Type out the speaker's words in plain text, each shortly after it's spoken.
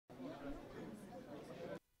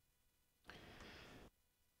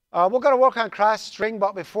We're going to work on class string,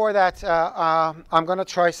 but before that, I'm going to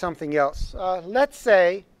try something else. Let's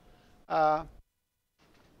say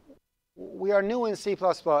we are new in C++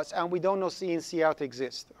 and we don't know C and C out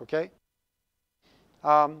exist, okay?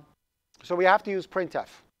 So we have to use printf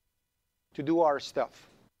to do our stuff.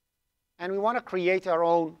 And we want to create our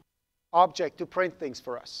own object to print things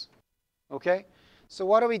for us, okay? So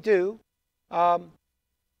what do?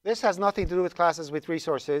 This has nothing to do with classes with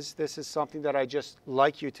resources. This is something that I just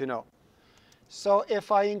like you to know. So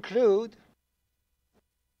if I include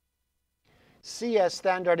C as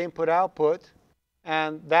standard input-output,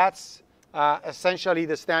 and that's essentially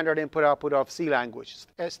the standard input-output of C language,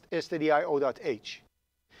 stdio.h.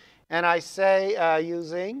 And I say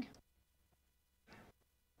using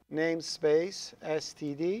namespace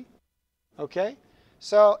std, okay?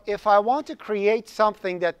 So if I want to create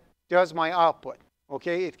something that does my output,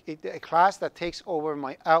 okay, a class that takes over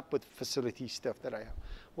my output facility stuff that I have,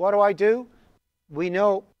 what do? We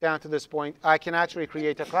know down to this point I can actually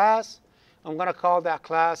create a class. I'm going to call that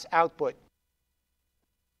class output.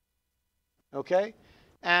 Okay?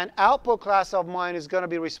 And output class of mine is going to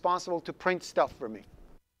be responsible to print stuff for me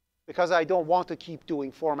because I don't want to keep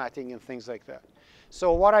doing formatting and things like that.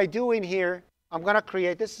 So what I do in here, I'm going to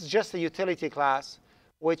create, this is just a utility class,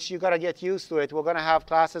 which you got to get used to it. We're going to have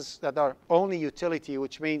classes that are only utility,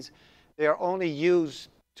 which means they are only used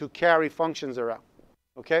to carry functions around.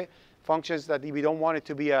 Okay? Functions that we don't want it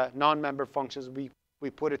to be a non-member functions, we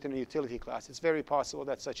put it in a utility class. It's very possible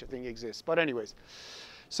that such a thing exists. But anyways,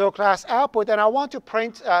 so class output, and I want to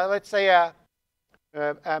print, let's say,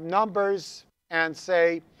 numbers and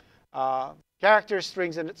say character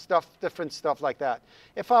strings and stuff, different stuff like that.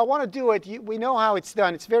 If I want to do it, we know how it's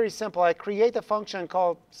done. It's very simple. I create a function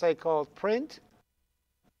called print,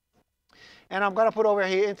 and I'm going to put over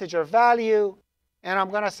here integer value, and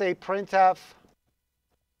I'm going to say printf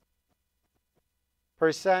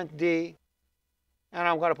 %d, and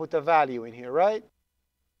I'm going to put the value in here, right?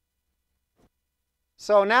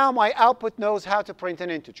 So now my output knows how to print an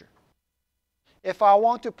integer. If I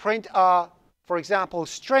want to print, for example,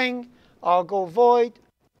 string, I'll go void,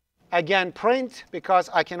 again print, because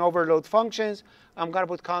I can overload functions. I'm going to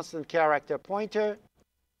put constant character pointer,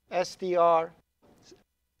 str,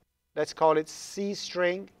 let's call it C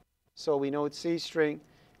string, so we know it's C string.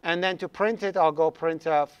 And then to print it, I'll go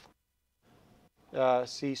printf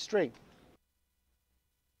C string.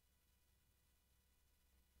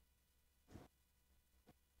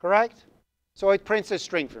 Correct? So it prints a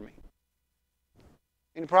string for me.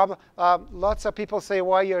 Any problem? Lots of people say,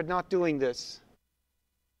 why you're not doing this?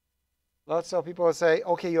 Lots of people say,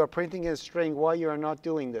 OK, you're printing a string. Why you're not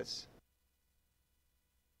doing this?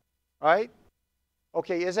 Right?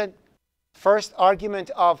 OK, isn't first argument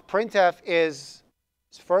of printf is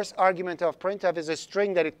a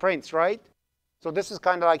string that it prints, right? So this is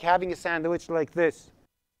kind of like having a sandwich like this.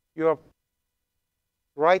 You're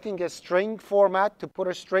writing a string format to put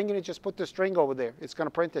a string in it, just put the string over there. It's going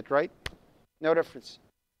to print it, right? No difference.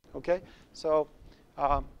 OK? So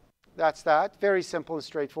that's that. Very simple and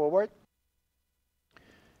straightforward.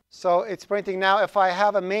 So it's printing now. If I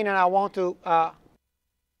have a main and I want to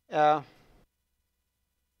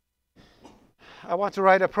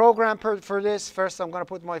write a program for this, first I'm going to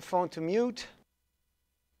put my phone to mute.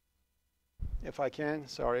 If I can,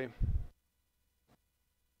 sorry.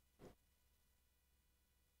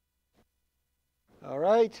 All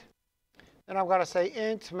right. Then I'm going to say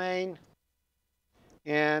int main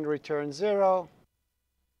and return 0.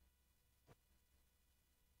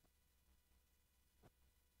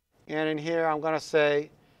 And in here, I'm going to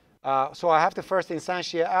say, so I have to first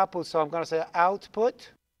instantiate output. So I'm going to say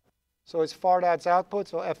output. So it's far.out's output.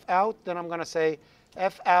 So fout. Then I'm going to say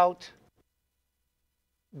fout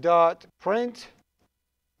dot print,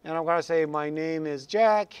 and I'm going to say my name is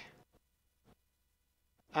Jack,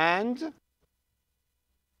 and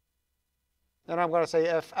then I'm going to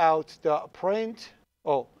say fout dot print,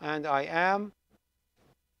 oh, and I am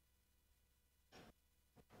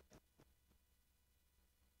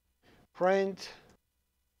print,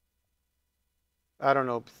 I don't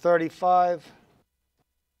know, 35,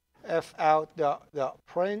 fout dot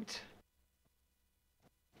print,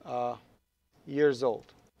 years old.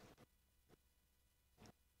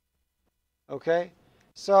 OK?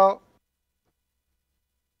 So,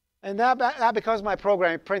 and that becomes my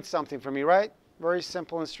program. It prints something for me, right? Very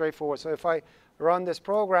simple and straightforward. So if I run this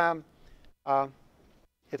program,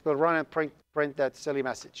 it will run and print that silly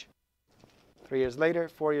message. 3 years later,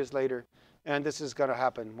 4 years later, and this is going to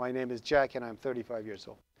happen. My name is Jack, and I'm 35 years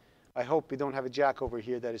old. I hope we don't have a Jack over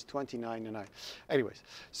here that is 29 and I. Anyways,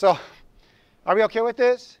 so are we OK with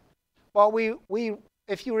this? Well, we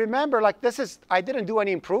if you remember, like this is, I didn't do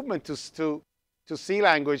any improvement to C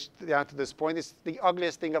language down to this point. It's the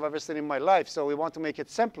ugliest thing I've ever seen in my life. So we want to make it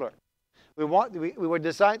simpler. We were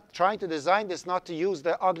trying to design this not to use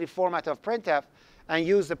the ugly format of printf and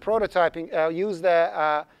use the prototyping, use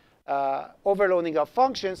the overloading of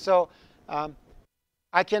functions. So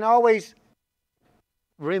I can always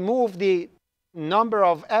remove the number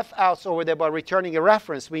of f-outs over there by returning a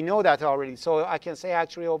reference. We know that already. So I can say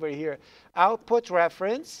actually over here, output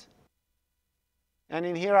reference. And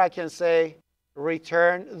in here I can say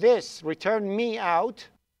return this, return me out.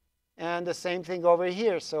 And the same thing over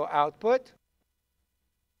here. So output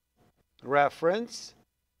reference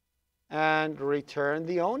and return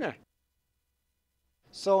the owner.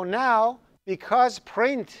 So now, because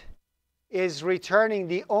print is returning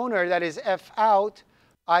the owner, that is f out,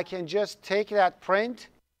 I can just take that print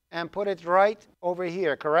and put it right over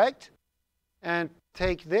here, correct? And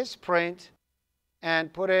take this print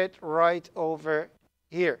and put it right over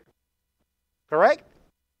here, correct?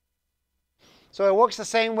 So it works the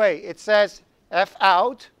same way. It says f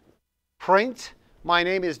out, print, my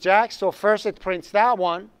name is Jack. So first it prints that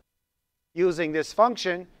one using this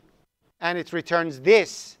function, and it returns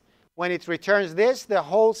this. When it returns this, the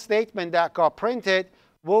whole statement that got printed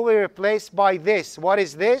will be replaced by this. What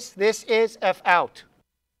is this? This is f out.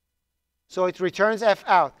 So it returns f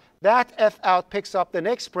out. That f out picks up the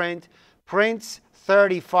next print, prints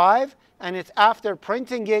 35, and it's after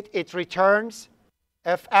printing it, it returns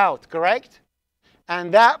f out, correct?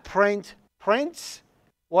 And that print prints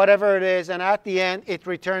whatever it is, and at the end, it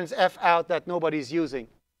returns f out that nobody's using.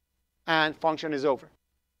 And function is over.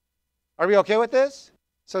 Are we OK with this?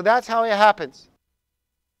 So that's how it happens.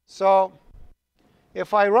 So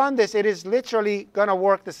if I run this, it is literally going to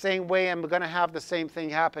work the same way, and we're going to have the same thing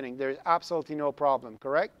happening. There's absolutely no problem,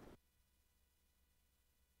 correct?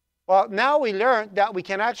 Well, now we learned that we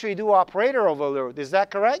can actually do operator overload. Is that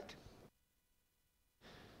correct?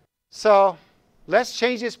 So let's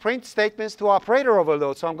change these print statements to operator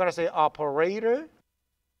overload. So I'm going to say operator,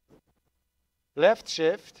 left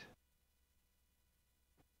shift,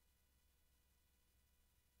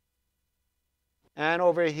 and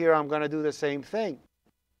over here I'm going to do the same thing.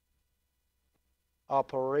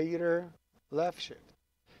 Operator, left shift.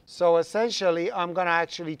 So essentially, I'm going to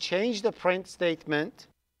actually change the print statement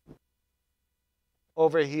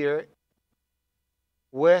over here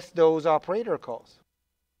with those operator calls.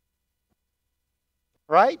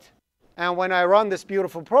 Right? And when I run this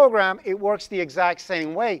beautiful program, it works the exact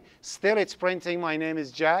same way. Still, it's printing, my name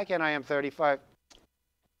is Jack, and I am 35.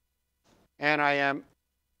 And I am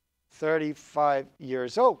 35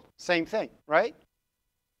 years old. Same thing, right?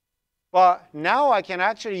 But now I can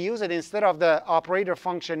actually use it instead of the operator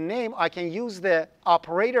function name. I can use the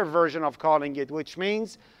operator version of calling it, which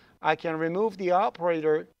means I can remove the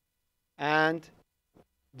operator and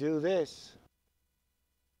do this.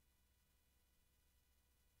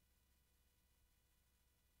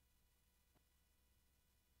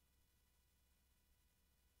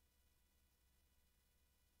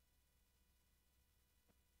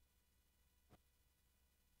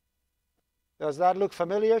 Does that look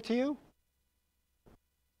familiar to you?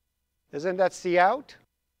 Isn't that cout?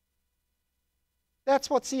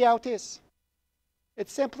 That's what cout is.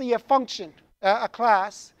 It's simply a function, a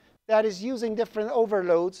class that is using different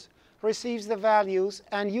overloads, receives the values,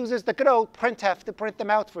 and uses the good old printf to print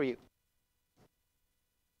them out for you.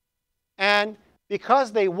 And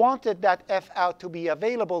because they wanted that f out to be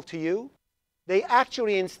available to you, they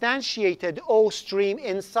actually instantiated OStream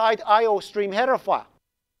inside IOStream header file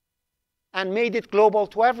and made it global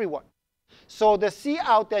to everyone. So the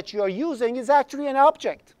cout that you are using is actually an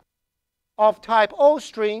object of type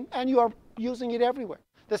OStream, and you are using it everywhere.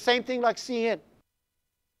 The same thing like cin.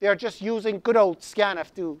 They are just using good old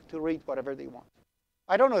scanf to read whatever they want.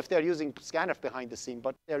 I don't know if they're using scanf behind the scene,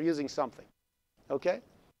 but they're using something. OK?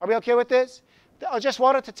 Are we OK with this? I just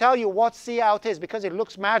wanted to tell you what cout is, because it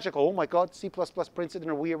looks magical. Oh my God, C++ prints it in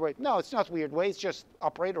a weird way. No, it's not a weird way. It's just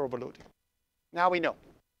operator overloading. Now we know.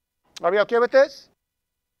 Are we OK with this?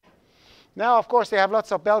 Now, of course, they have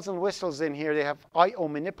lots of bells and whistles in here. They have I/O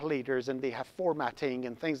manipulators, and they have formatting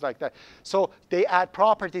and things like that. So they add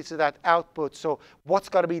properties to that output. So what's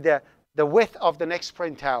going to be the width of the next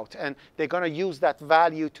printout? And they're going to use that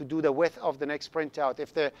value to do the width of the next printout,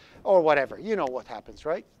 if they're, or whatever. You know what happens,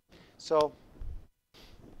 right? So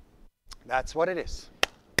that's what it is.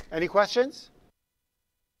 Any questions?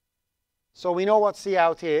 So we know what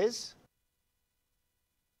cout is.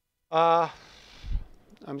 I'm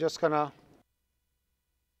just going to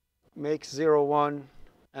make 0, 1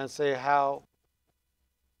 and say how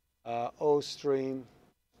OStream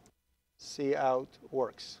cout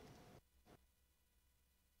works.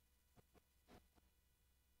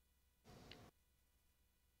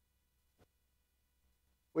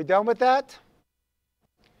 We done with that?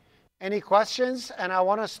 Any questions? And I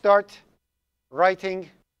want to start writing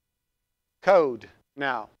code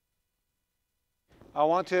now. I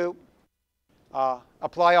want to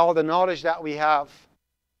apply all the knowledge that we have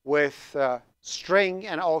with string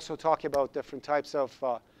and also talk about different types of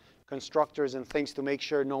constructors and things to make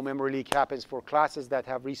sure no memory leak happens for classes that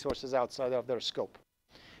have resources outside of their scope.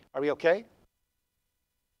 Are we okay?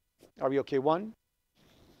 Are we okay, 1?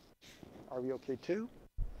 Are we okay, 2?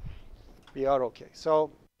 We are okay. So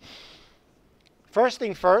first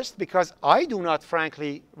thing first, because I do not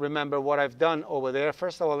frankly remember what I've done over there.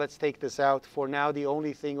 First of all, let's take this out. For now, the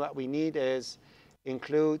only thing that we need is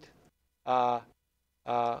include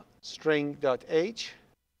string.h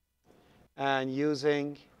and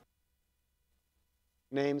using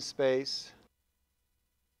namespace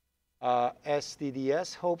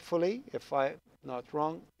stds, hopefully, if I'm not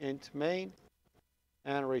wrong, int main,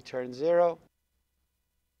 and return 0.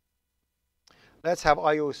 Let's have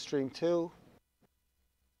iostream2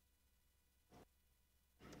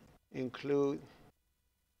 include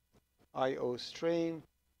iostream,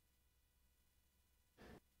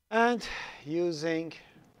 and using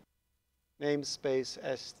namespace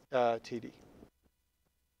std.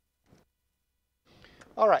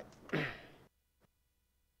 All right.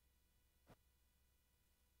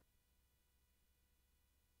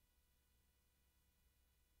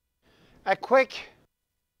 A quick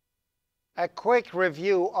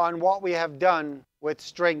review on what we have done with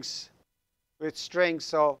strings.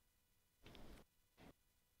 So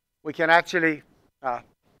we can actually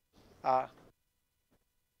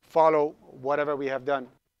follow whatever we have done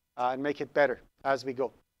and make it better as we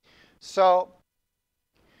go. So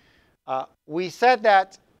we said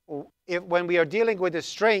that when we are dealing with a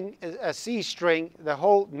string, a C string, the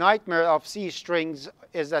whole nightmare of C strings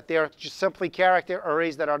is that they are just simply character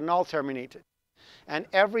arrays that are null terminated. And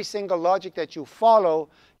every single logic that you follow,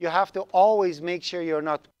 you have to always make sure you're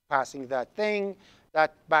not passing that thing,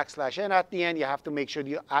 that \n at the end. You have to make sure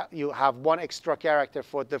you have one extra character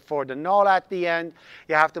for the null at the end.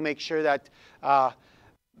 You have to make sure that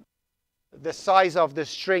the size of the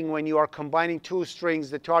string, when you are combining two strings,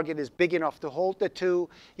 the target is big enough to hold the two.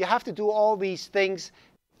 You have to do all these things.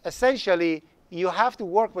 Essentially, you have to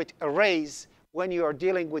work with arrays when you are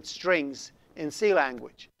dealing with strings in C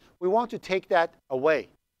language. We want to take that away.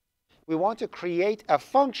 We want to create a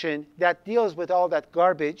function that deals with all that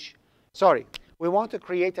garbage. Sorry, we want to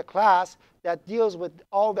create a class that deals with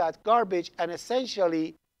all that garbage and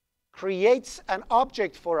essentially creates an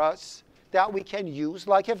object for us that we can use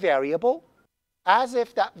like a variable, as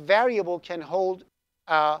if that variable can hold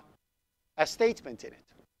a statement in it,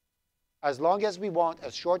 as long as we want,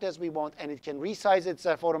 as short as we want, and it can resize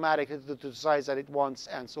itself automatically to the size that it wants,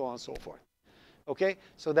 and so on and so forth. Okay,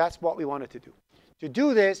 so that's what we wanted to do. To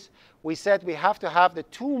do this, we said we have to have the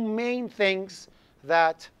two main things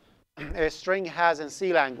that a string has in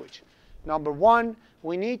C language. Number one,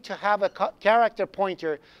 we need to have a character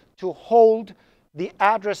pointer to hold the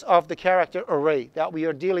address of the character array that we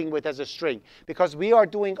are dealing with as a string, because we are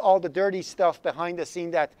doing all the dirty stuff behind the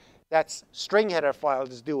scene that string header file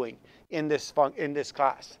is doing in this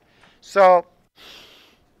class. So,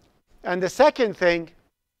 and the second thing,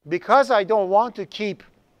 because I don't want to keep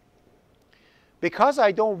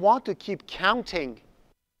counting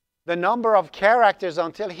the number of characters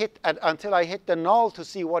until I hit the null to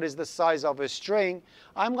see what is the size of a string,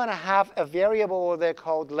 I'm going to have a variable over there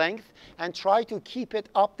called length and try to keep it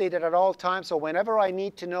updated at all times. So whenever I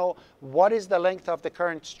need to know what is the length of the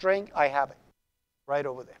current string, I have it right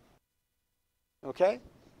over there. Okay?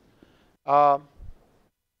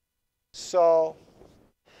 So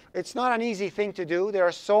it's not an easy thing to do. There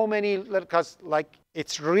are so many, because like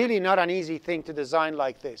it's really not an easy thing to design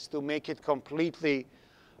like this, to make it completely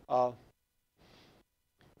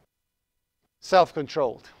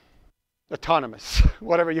self-controlled, autonomous,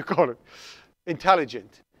 whatever you call it,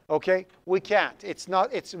 intelligent. Okay, we can't. It's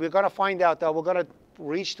not. We're going to find out that we're going to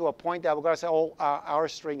reach to a point that we're going to say, oh, our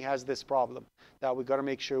string has this problem that we've got to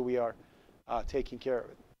make sure we are taking care of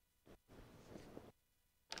it.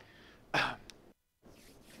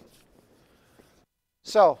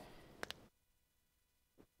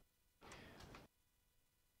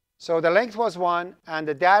 So the length was one, and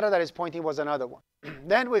the data that is pointing was another one.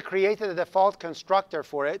 Then we created a default constructor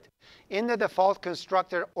for it. In the default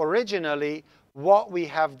constructor originally, what we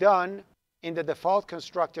have done,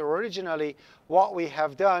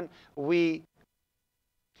 we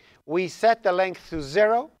set the length to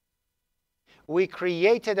 0. we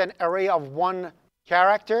created an array of 1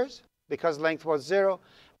 characters because length was 0,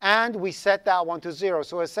 and we set that one to 0.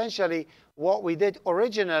 So essentially, what we did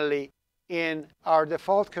originally in our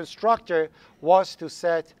default constructor was to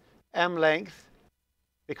set mLength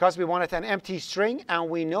because we wanted an empty string, and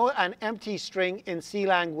we know an empty string in C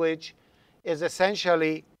language is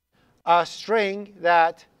essentially a string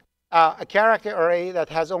that, a character array that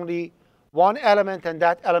has only 1 element, and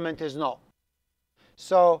that element is null.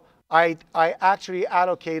 So I actually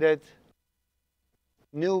allocated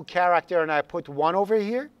new character, and I put 1 over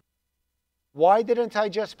here. Why didn't I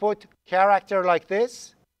just put character like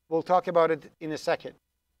this? We'll talk about it in a second.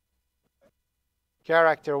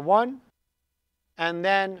 Character 1. And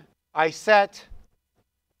then I set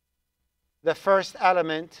the first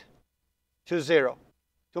element to 0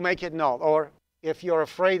 to make it null. Or if you're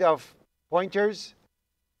afraid of pointers,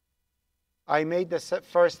 I made the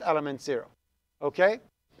first element 0. OK?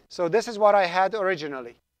 So this is what I had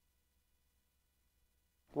originally.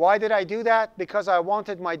 Why did I do that? Because I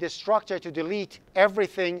wanted my destructor to delete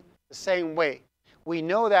everything the same way. We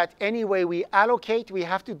know that any way we allocate, we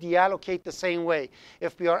have to deallocate the same way.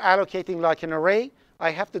 If we are allocating like an array,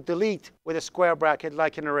 I have to delete with a square bracket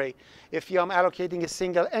like an array. If I'm allocating a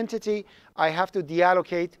single entity, I have to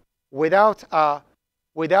deallocate without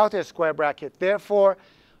a square bracket. Therefore,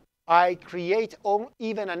 I create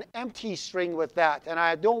even an empty string with that. And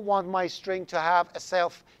I don't want my string to have a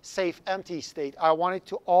safe empty state. I want it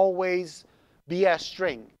to always be a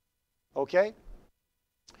string. OK?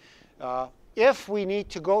 If we need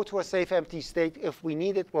to go to a safe empty state, if we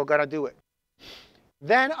need it, we're going to do it.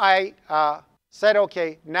 Then I said,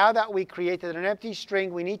 OK, now that we created an empty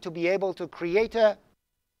string, we need to be able to create a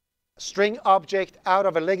string object out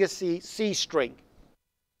of a legacy C string.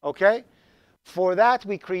 OK? For that,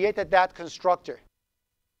 we created that constructor,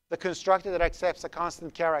 the constructor that accepts a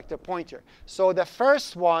constant character pointer. So the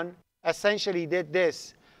first one essentially did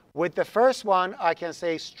this. With the first one, I can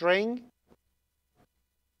say string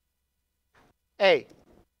A.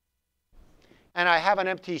 And I have an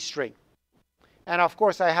empty string. And of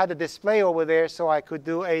course, I had a display over there, so I could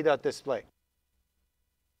do a.display.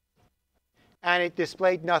 And it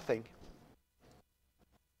displayed nothing.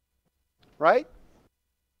 Right?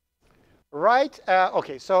 Right?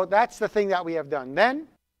 OK, so that's the thing that we have done. Then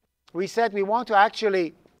we said we want to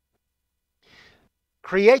actually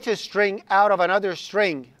create a string out of another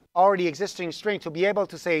string, already existing string, to be able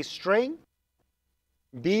to say string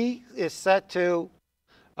B is set to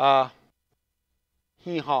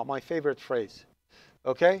hee-haw, my favorite phrase.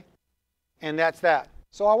 OK? And that's that.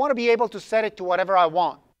 So I want to be able to set it to whatever I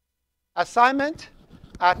want. Assignment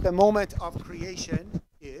at the moment of creation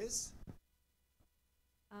is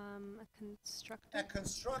a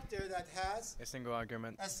constructor that has a single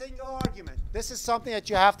argument. A single argument. This is something that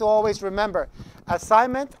you have to always remember.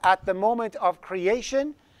 Assignment at the moment of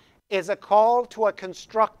creation is a call to a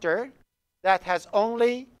constructor that has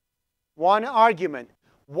only 1 argument.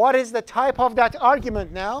 What is the type of that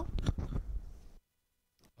argument now?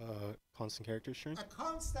 Constant character string? A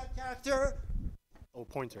constant character. Oh,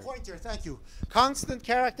 pointer. Pointer, thank you. Constant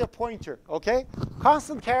character pointer, OK?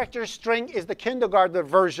 Constant character string is the kindergarten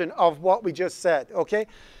version of what we just said, OK?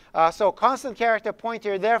 So constant character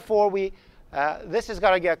pointer, therefore, this is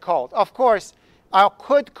going to get called. Of course, I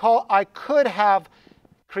could have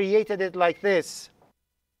created it like this.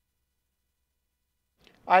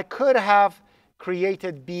 I could have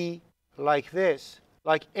created B like this,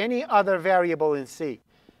 like any other variable in C.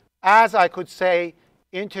 As I could say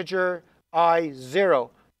integer I0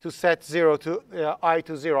 to set 0 to I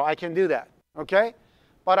to 0. I can do that, OK?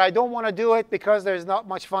 But I don't want to do it because there's not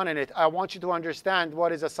much fun in it. I want you to understand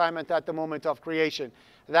what is assignment at the moment of creation.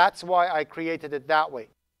 That's why I created it that way,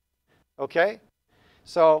 OK?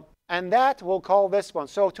 So, and that we'll call this one.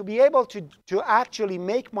 So to be able to actually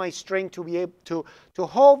make my string to be able to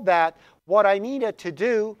hold that, what I needed to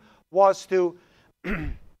do was to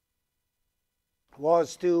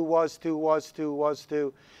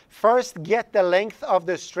first get the length of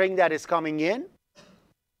the string that is coming in,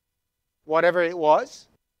 whatever it was.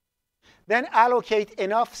 Then allocate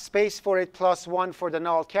enough space for it plus 1 for the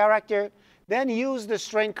null character. Then use the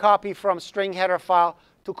string copy from string header file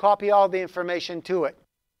to copy all the information to it.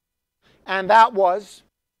 And that was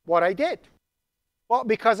what I did. Well,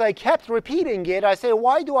 because I kept repeating it, I say,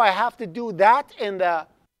 why do I have to do that in the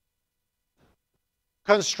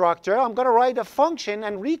constructor? I'm going to write a function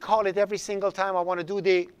and recall it every single time I want to do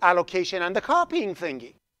the allocation and the copying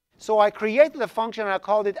thingy. So I created a function and I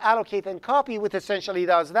called it allocate and copy, which essentially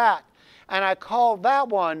does that. And I called that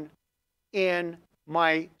one in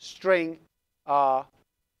my string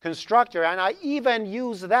constructor. And I even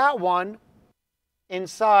use that one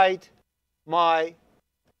inside my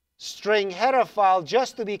string header file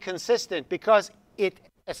just to be consistent, because it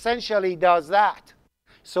essentially does that.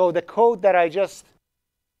 So the code that I just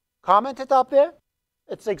commented up there,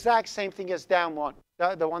 it's the exact same thing as down one.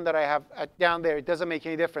 The one that I have down there, it doesn't make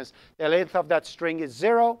any difference. The length of that string is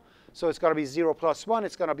 0, so it's going to be 0 plus 1.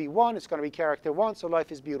 It's going to be 1. It's going to be character 1. So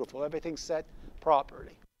life is beautiful. Everything's set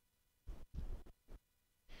properly.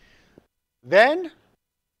 Then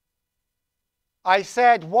I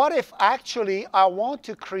said, what if actually I want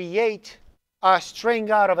to create a string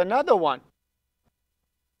out of another one?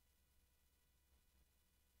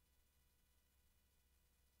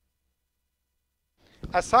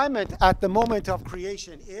 Assignment at the moment of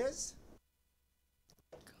creation is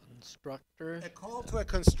Constructor. a call to a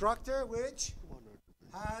constructor which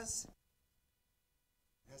has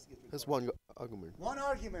one argument. one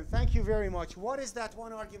argument. Thank you very much. What is that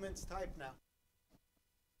one argument's type now?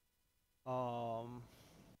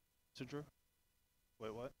 Integer.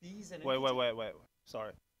 Wait, what? B is an Wait. integer.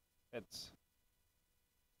 Sorry. It's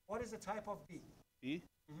What is the type of B? B.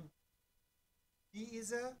 B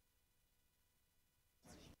is a,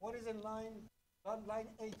 what is in line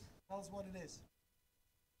 8? Tell us what it is.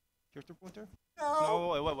 Character pointer?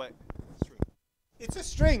 No. No, wait. String. It's a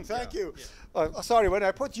string. Thank Yeah, you. yeah. Sorry, when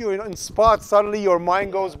I put you in spots, suddenly your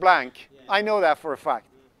mind goes blank. Yeah. I know that for a fact.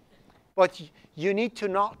 But you need to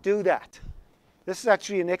not do that. This is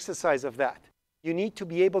actually an exercise of that. You need to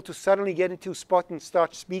be able to suddenly get into a spot and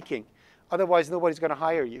start speaking. Otherwise, nobody's going to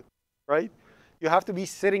hire you, right? You have to be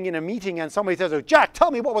sitting in a meeting and somebody says, oh, Jack, tell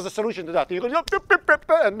me what was the solution to that. And you go, yup, yup, yup, yup,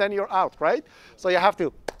 yup, and then you're out, right? So you have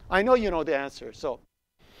to, I know you know the answer. So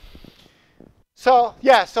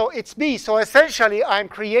yeah, so it's B. So essentially, I'm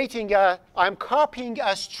copying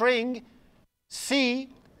a string C.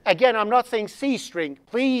 Again, I'm not saying C string.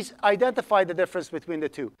 Please identify the difference between the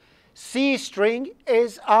two. C string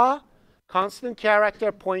is a constant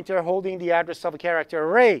character pointer holding the address of a character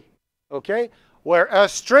array, okay? Where a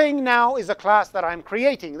string now is a class that I'm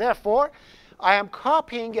creating. Therefore, I am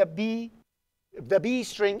copying the B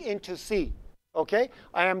string into C, okay?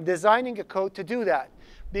 I am designing a code to do that.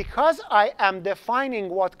 Because I am defining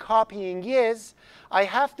what copying is, I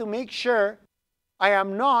have to make sure I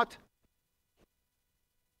am not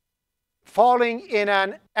falling in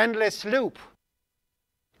an endless loop,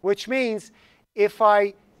 which means if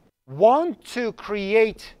I want to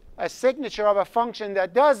create a signature of a function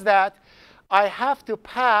that does that, I have to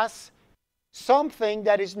pass something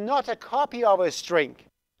that is not a copy of a string.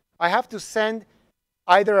 I have to send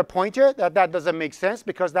either a pointer, that doesn't make sense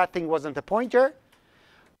because that thing wasn't a pointer.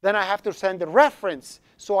 Then I have to send a reference.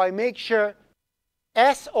 So I make sure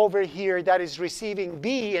S over here that is receiving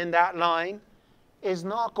B in that line is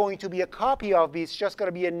not going to be a copy of B. It's just going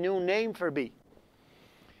to be a new name for B.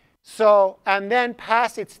 So, and then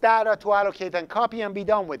pass its data to allocate and copy and be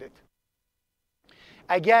done with it.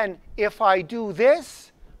 Again, if I do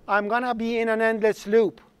this, I'm going to be in an endless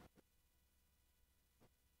loop.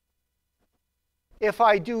 If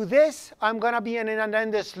I do this, I'm going to be in an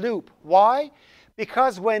endless loop. Why?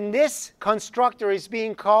 Because when this constructor is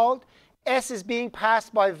being called, S is being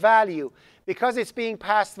passed by value. Because it's being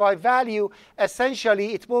passed by value,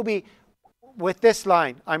 essentially it will be with this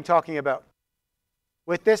line I'm talking about.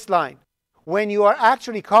 With this line. When you are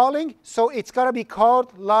actually calling, so it's going to be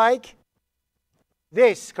called like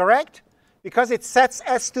this, correct? Because it sets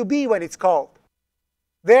S to B when it's called.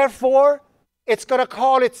 Therefore, it's going to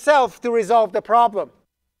call itself to resolve the problem.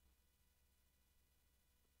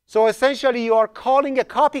 So essentially, you are calling a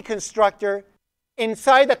copy constructor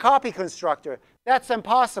inside a copy constructor. That's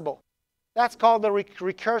impossible. That's called the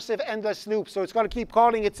recursive endless loop. So it's going to keep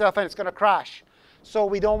calling itself, and it's going to crash. So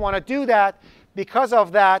we don't want to do that. Because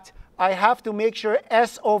of that, I have to make sure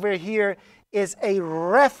S over here is a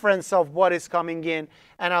reference of what is coming in.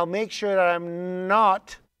 And I'll make sure that I'm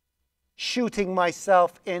not shooting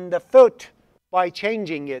myself in the foot by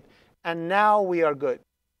changing it. And now we are good.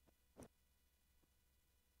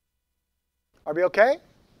 Are we okay?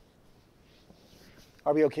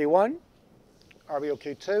 Are we okay 1? Are we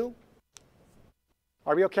okay 2?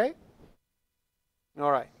 Are we okay?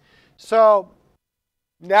 All right. So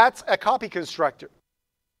that's a copy constructor.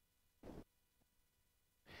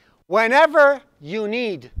 Whenever you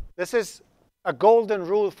need, this is a golden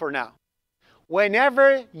rule for now.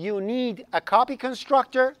 Whenever you need a copy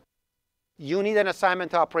constructor, you need an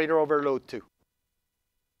assignment operator overload too.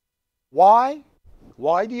 Why?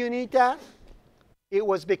 Why do you need that? It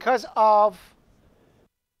was because of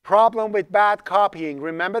problem with bad copying.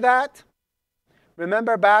 Remember that?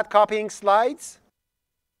 Remember bad copying slides?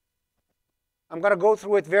 I'm going to go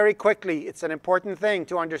through it very quickly. It's an important thing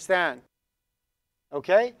to understand.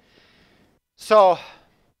 Okay? So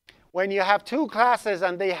when you have two classes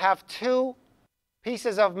and they have two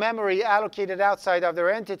pieces of memory allocated outside of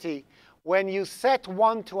their entity, when you set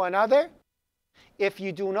one to another, if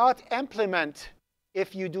you do not implement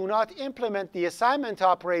the assignment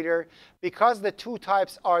operator, because the two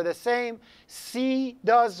types are the same, C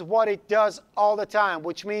does what it does all the time,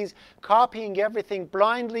 which means copying everything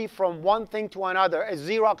blindly from one thing to another, a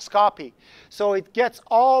Xerox copy. So it gets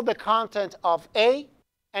all the content of A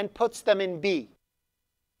and puts them in B.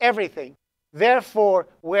 Everything. Therefore,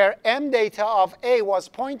 where M data of A was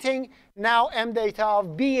pointing, now M data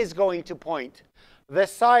of B is going to point. The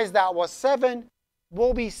size that was 7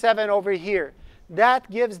 will be 7 over here. That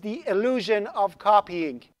gives the illusion of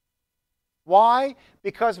copying. Why?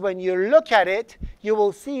 Because when you look at it, you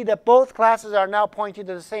will see that both classes are now pointing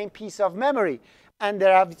to the same piece of memory. And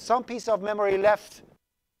there have some piece of memory left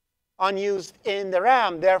unused in the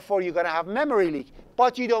RAM. Therefore, you're going to have memory leak.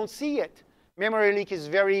 But you don't see it. Memory leak is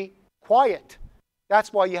very quiet.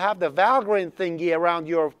 That's why you have the Valgrind thingy around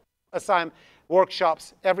your assignment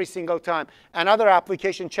workshops every single time. And other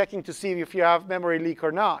application checking to see if you have memory leak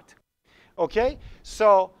or not. Okay?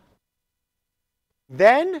 So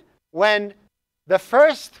then when the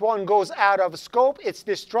first one goes out of scope, its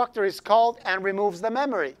destructor is called and removes the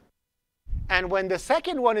memory. And when the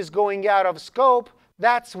second one is going out of scope,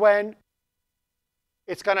 that's when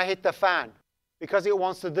it's going to hit the fan, because it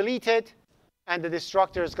wants to delete it, and the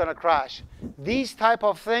destructor is going to crash. These type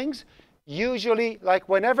of things, usually, like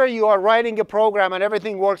whenever you are writing a program and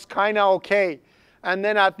everything works kind of OK, and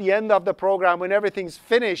then at the end of the program, when everything's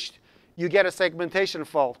finished, you get a segmentation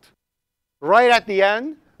fault. Right at the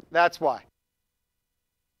end, that's why.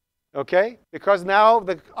 OK? Because now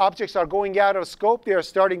the objects are going out of scope. They are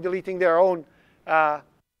starting deleting their own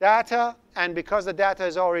data. And because the data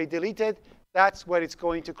is already deleted, that's when it's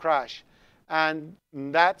going to crash. And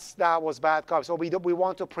that was bad copy. So we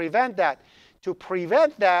want to prevent that. To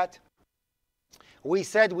prevent that, we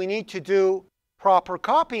said we need to do proper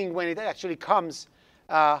copying when it actually comes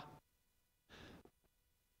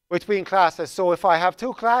between classes. So if I have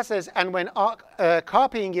two classes and when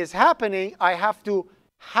copying is happening, I have to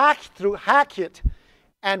hack it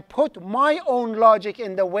and put my own logic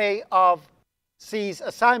in the way of C's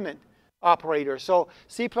assignment operator. So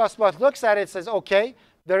C++ looks at it and says, OK,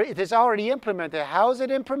 it is already implemented. How is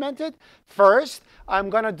it implemented? First, I'm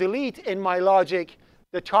going to delete in my logic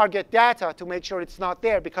the target data to make sure it's not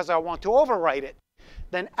there because I want to overwrite it.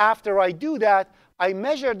 Then after I do that, I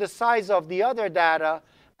measure the size of the other data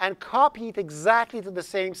and copy it exactly to the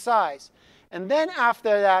same size. And then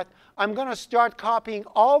after that, I'm going to start copying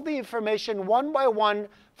all the information one by one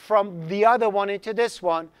from the other one into this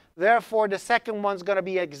one. Therefore, the second one's going to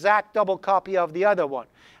be exact double copy of the other one.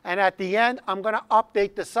 And at the end, I'm going to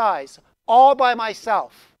update the size all by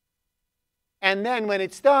myself. And then when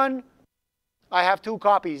it's done, I have two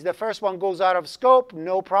copies. The first one goes out of scope,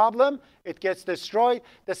 no problem. It gets destroyed.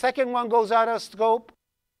 The second one goes out of scope,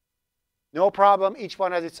 no problem. Each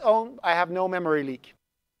one has its own. I have no memory leak.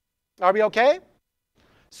 Are we OK?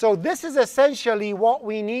 So this is essentially what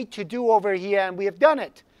we need to do over here, and we have done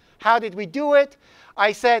it. How did we do it?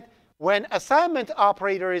 I said, when assignment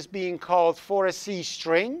operator is being called for a C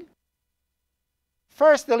string,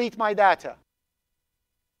 first delete my data.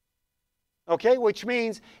 OK, which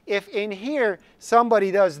means if in here somebody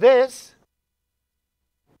does this,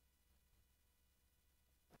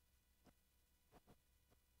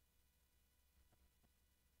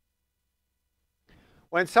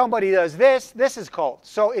 when somebody does this, this is called.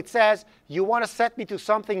 So it says, you want to set me to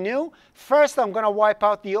something new? First, I'm going to wipe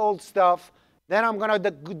out the old stuff. Then I'm going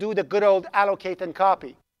to do the good old allocate and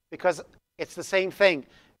copy, because it's the same thing.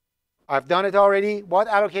 I've done it already. What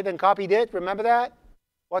allocate and copy did, remember that?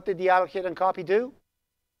 What did the allocate and copy do?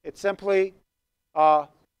 It simply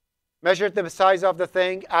measured the size of the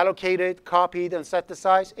thing, allocated, copied, and set the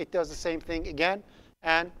size. It does the same thing again,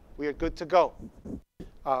 and we are good to go.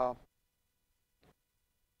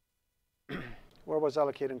 Where was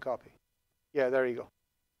allocate and copy? Yeah, there you go.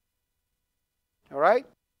 All right?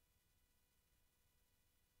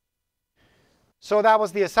 So that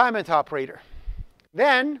was the assignment operator.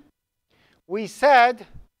 Then we said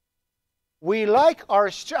we like our,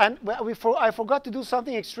 and I forgot to do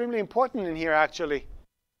something extremely important in here, actually.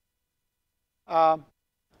 I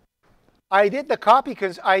did the copy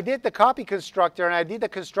constructor, and I did the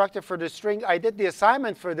constructor for the string. I did the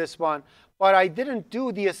assignment for this one, but I didn't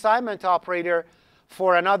do the assignment operator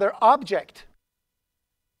for another object.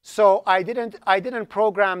 So I didn't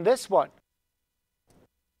program this one.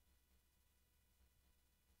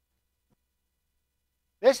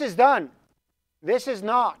 This is done. This is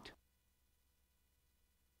not.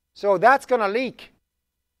 So that's going to leak.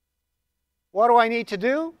 What do I need to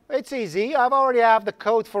do? It's easy. I've already have the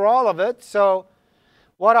code for all of it. So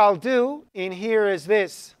what I'll do in here is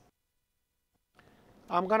this.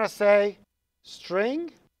 I'm going to say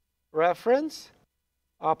string reference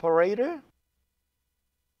operator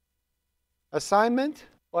assignment.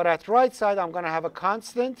 But at right side, I'm going to have a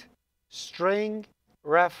constant string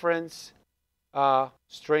reference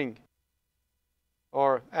string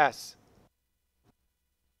or S.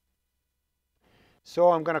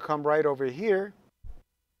 So I'm going to come right over here.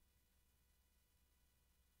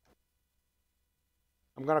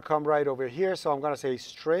 I'm going to come right over here. So I'm going to say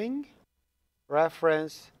string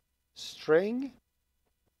reference string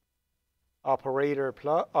operator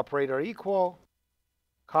equal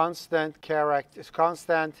constant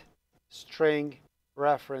string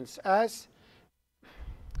reference S.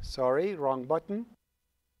 Sorry, wrong button.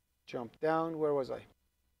 Jump down. Where was I?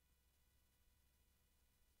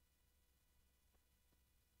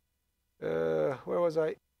 Where was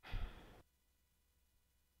I?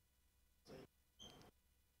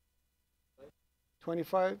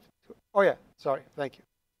 $25. Oh yeah, sorry. Thank you.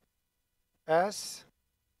 S.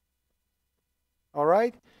 All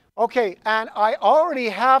right. Okay, and I already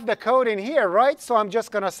have the code in here, right? So I'm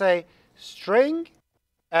just going to say string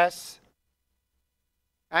S,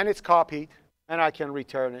 and it's copied, and I can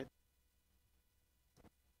return it.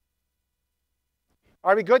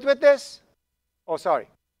 Are we good with this? Oh, sorry.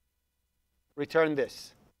 Return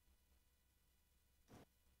this.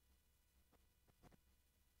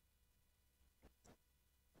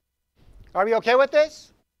 Are we okay with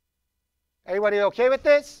this? Everybody okay with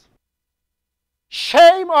this?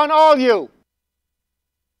 Shame on all you.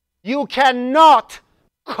 You cannot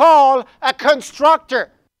call a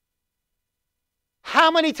constructor.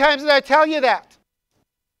 How many times did I tell you that?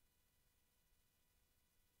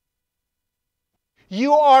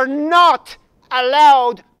 You are not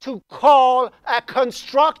allowed to call a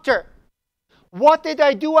constructor. What did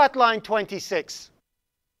I do at line 26?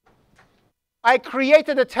 I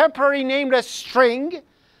created a temporary nameless string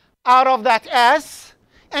out of that S,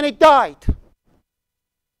 and it died.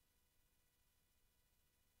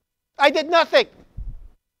 I did nothing.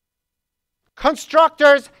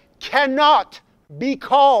 Constructors cannot be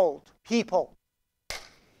called, people.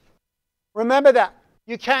 Remember that.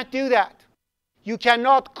 You can't do that. You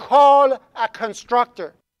cannot call a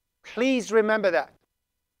constructor. Please remember that.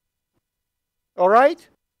 All right?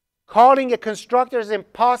 Calling a constructor is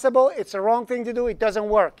impossible. It's the wrong thing to do. It doesn't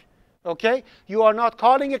work. Okay? You are not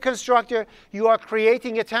calling a constructor. You are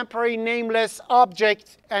creating a temporary nameless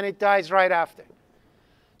object, and it dies right after.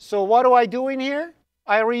 So what do I do in here?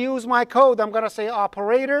 I reuse my code. I'm going to say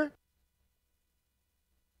operator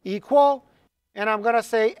equal, and I'm going to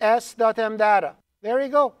say s.mdata. There you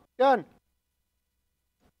go. Done.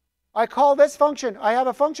 I call this function. I have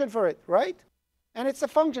a function for it, right? And it's a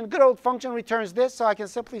function. Good old function returns this, so I can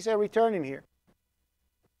simply say return in here.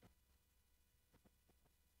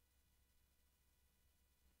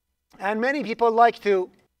 And many people like to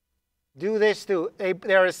do this too.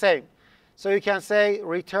 They're the same. So you can say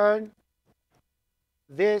return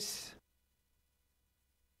this.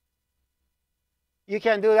 You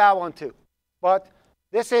can do that one too. But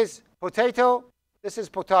this is potato. This is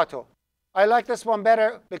potato. I like this one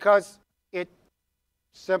better because it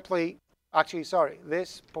simply, actually, sorry,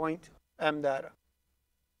 this point mdata.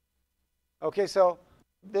 Okay, so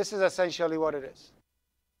this is essentially what it is.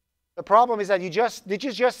 The problem is that did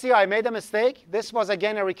you just see I made a mistake? This was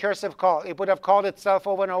again a recursive call. It would have called itself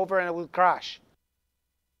over and over and it would crash.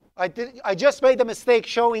 I just made a mistake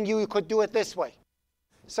showing you could do it this way.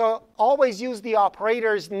 So always use the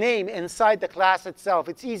operator's name inside the class itself.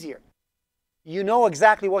 It's easier. You know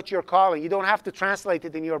exactly what you're calling. You don't have to translate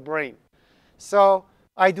it in your brain. So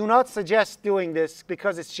I do not suggest doing this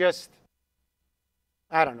because it's just,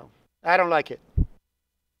 I don't know. I don't like it.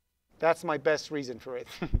 That's my best reason for it.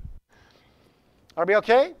 Are we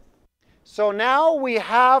okay? So now we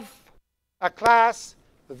have a class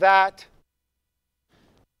that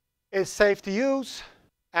is safe to use,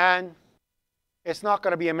 and it's not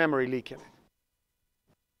going to be a memory leak in it.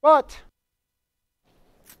 But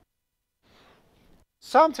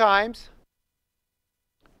sometimes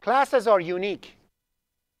classes are unique,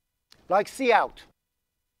 like cout.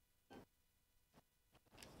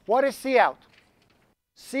 What is cout?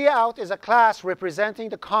 Cout is a class representing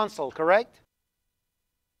the console, correct?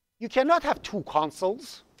 You cannot have two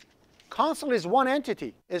consoles. Console is one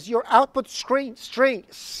entity. It's your output screen.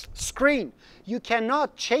 You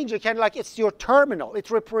cannot change it. Like it's your terminal.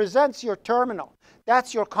 It represents your terminal.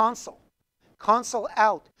 That's your console. Console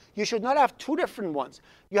out. You should not have two different ones.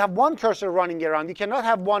 You have one cursor running around. You cannot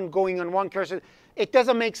have one going on one cursor. It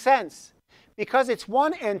doesn't make sense. Because it's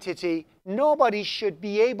one entity, nobody should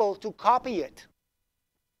be able to copy it.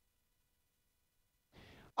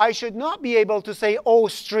 I should not be able to say, oh,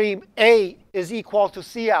 stream A is equal to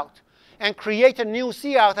cout, and create a new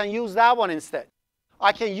cout and use that one instead.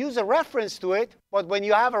 I can use a reference to it, but when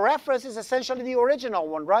you have a reference, it's essentially the original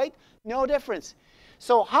one, right? No difference.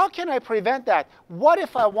 So how can I prevent that? What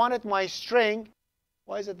if I wanted my string?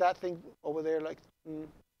 Why is it that thing over there? Like,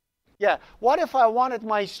 yeah. What if I wanted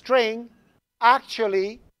my string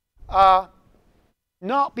actually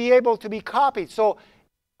not be able to be copied? So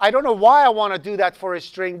I don't know why I want to do that for a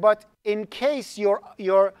string, but in case your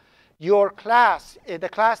class, the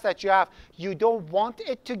class that you have, you don't want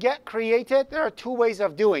it to get created, there are two ways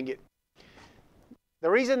of doing it. The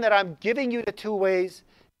reason that I'm giving you the two ways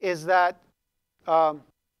is that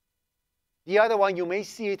the other one, you may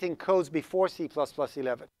see it in codes before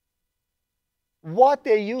C++11. What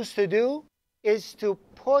they used to do is to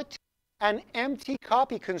put an empty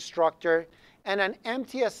copy constructor and an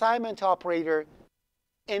empty assignment operator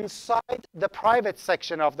inside the private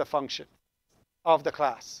section of the function of the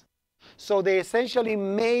class. So they essentially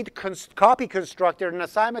made copy constructor and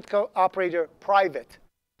assignment operator private.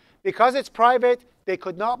 Because it's private, they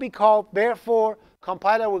could not be called. Therefore,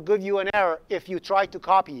 compiler will give you an error if you try to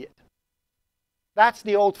copy it. That's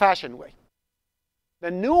the old-fashioned way.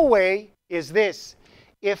 The new way is this.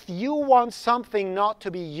 If you want something not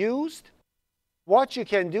to be used, what you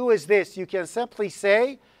can do is this. You can simply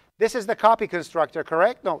say, this is the copy constructor,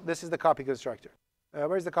 correct? No, this is the copy constructor.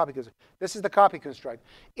 Where's the copy constructor? This is the copy constructor.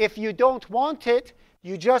 If you don't want it,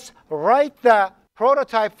 you just write the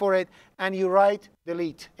prototype for it, and you write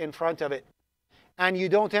delete in front of it. And you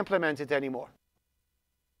don't implement it anymore.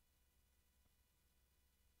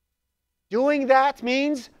 Doing that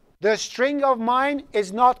means the string of mine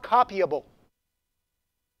is not copyable.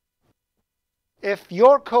 If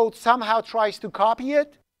your code somehow tries to copy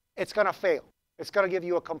it, it's going to fail. It's going to give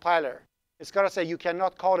you a compiler. It's going to say you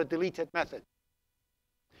cannot call a deleted method.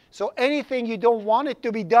 So anything you don't want it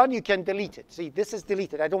to be done, you can delete it. See, this is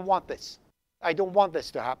deleted. I don't want this. I don't want this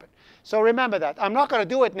to happen. So remember that. I'm not going to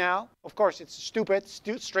do it now. Of course, it's stupid.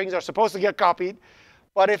 Strings are supposed to get copied.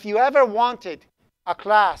 But if you ever wanted a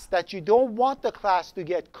class that you don't want the class to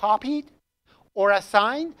get copied or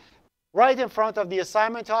assigned, right in front of the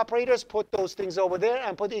assignment operators, put those things over there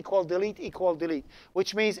and put equal delete,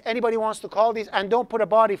 which means anybody wants to call these, and don't put a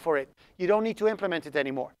body for it. You don't need to implement it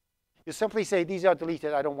anymore. You simply say, these are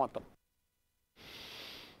deleted. I don't want them.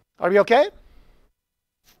 Are we OK?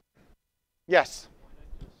 Yes.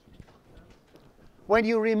 When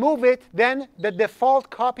you remove it, then the default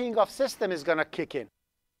copying of system is going to kick in.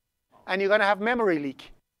 And you're going to have memory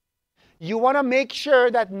leak. You want to make sure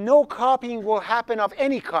that no copying will happen of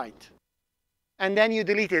any kind. And then you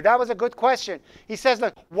delete it. That was a good question. He says,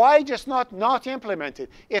 like, why just not implement it?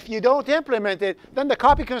 If you don't implement it, then the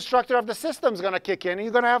copy constructor of the system is going to kick in, and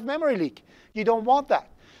you're going to have memory leak. You don't want that.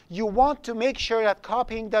 You want to make sure that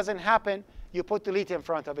copying doesn't happen. You put delete in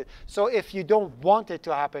front of it. So if you don't want it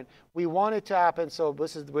to happen, we want it to happen, so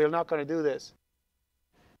we're not going to do this.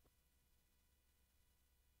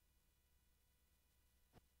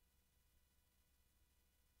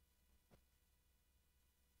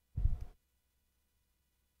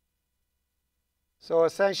 So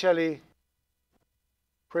essentially,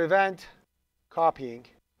 prevent copying.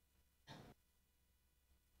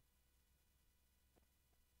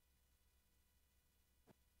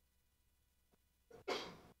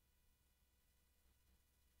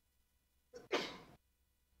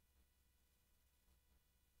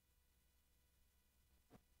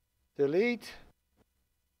 Delete.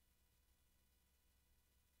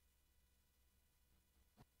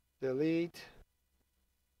 Delete.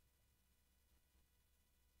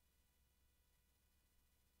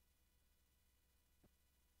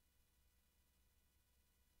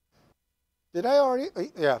 Did I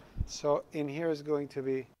already? Yeah. So in here is going to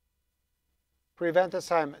be prevent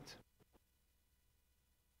assignment.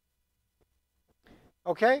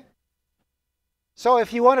 OK? So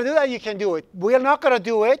if you want to do that, you can do it. We're not going to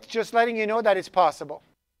do it, just letting you know that it's possible.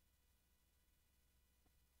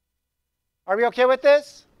 Are we OK with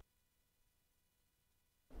this?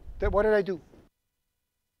 What did I do?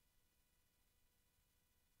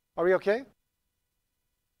 Are we OK?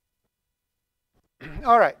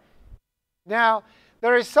 All right. Now,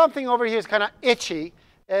 there is something over here that's kind of itchy,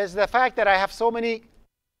 is the fact that I have so many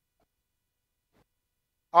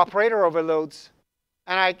operator overloads,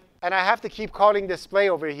 and I have to keep calling display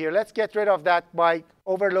over here. Let's get rid of that by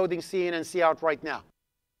overloading cin and cout right now.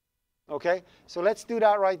 Okay, so let's do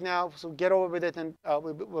that right now. So get over with it and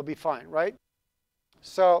we'll be fine, right?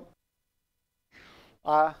 So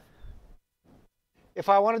if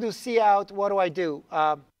I want to do C out, what do I do?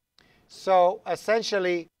 So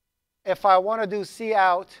essentially, if I want to do C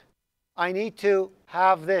out, I need to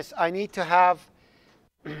have this. I need to have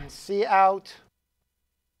C out,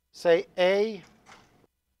 say A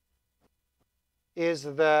is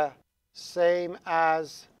the same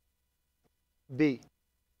as B,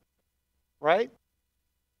 right?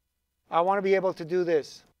 I want to be able to do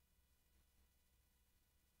this.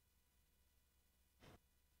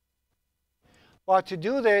 But to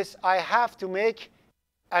do this, I have to make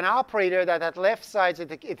an operator that at left side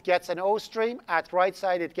it gets an O stream, at right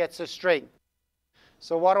side it gets a string.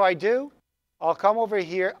 So what do? I'll come over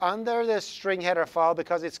here under the string header file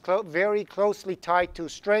because it's very closely tied to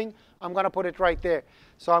string. I'm going to put it right there.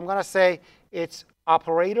 So I'm going to say it's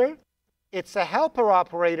operator. It's a helper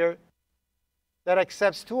operator that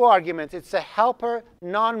accepts two arguments. It's a helper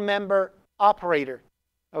non-member operator.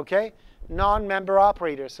 Okay? Non-member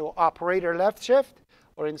operator. So operator left shift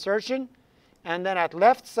or insertion. And then at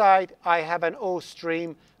left side, I have an O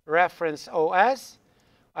stream reference OS.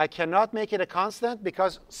 I cannot make it a constant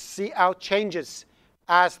because C out changes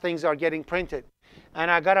as things are getting printed. And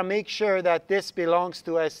I got to make sure that this belongs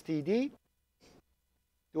to STD.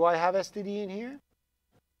 Do I have STD in here?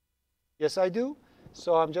 Yes, I do.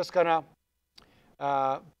 So I'm just going to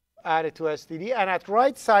add it to STD. And at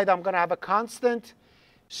right side, I'm going to have a constant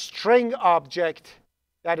string object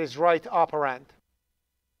that is right operand.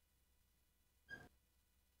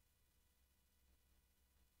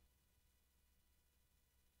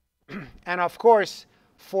 And of course,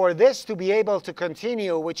 for this to be able to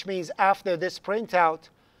continue, which means after this printout,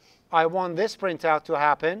 I want this printout to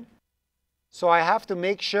happen. So I have to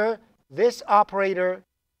make sure this operator,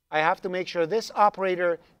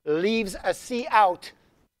 leaves a C out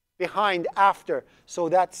behind after, so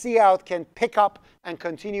that C out can pick up and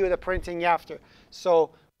continue the printing after.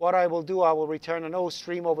 So what I will do, I will return an O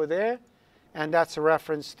stream over there, and that's a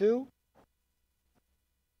reference to.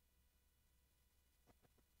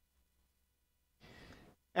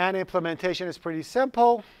 And implementation is pretty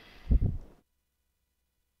simple.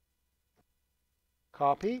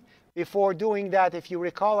 Copy. Before doing that, if you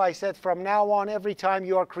recall, I said from now on, every time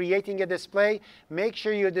you are creating a display, make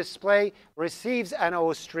sure your display receives an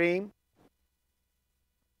O stream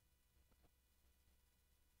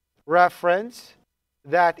reference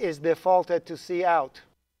that is defaulted to C out.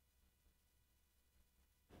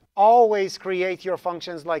 Always create your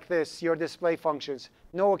functions like this, your display functions.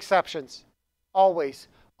 No exceptions. Always.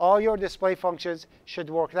 All your display functions should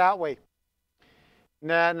work that way.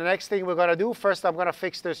 Now, the next thing we're going to do, first I'm going to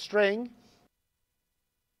fix the string.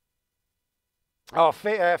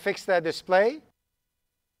 Fix the display.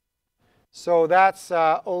 So that's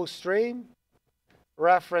O stream,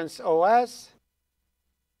 reference OS.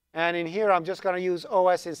 And in here, I'm just going to use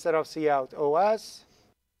OS instead of C out. OS,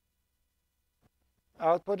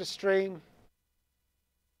 output a stream,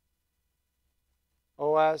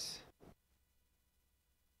 OS.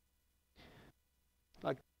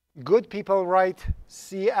 Like good people write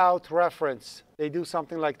C out reference. They do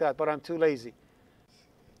something like that, but I'm too lazy.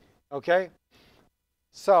 Okay?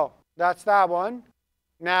 So that's that one.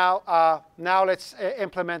 Now, let's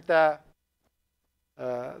implement the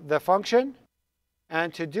function.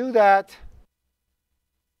 And to do that,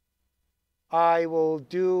 I will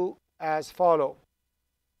do as follow.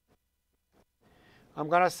 I'm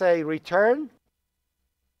going to say return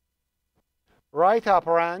right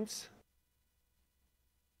operands,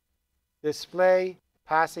 display,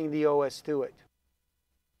 passing the OS to it.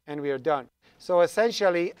 And we are done. So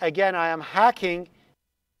essentially, again, I am hacking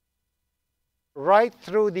right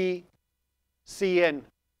through the CN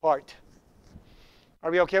part. Are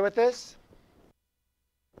we okay with this?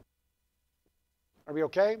 Are we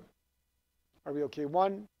okay? Are we okay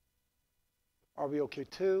 1? Are we okay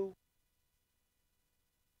 2?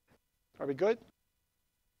 Are we good?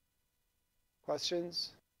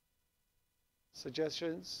 Questions?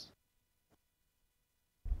 Suggestions?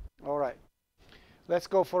 All right. Let's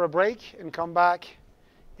go for a break and come back,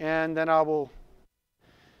 and then I will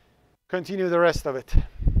continue the rest of it.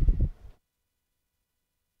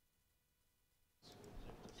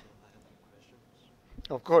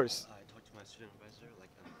 Of course. I talked to my student advisor,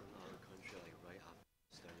 like I'm from out of the country, like right after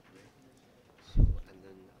starting break. So, and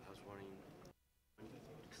then I was wondering,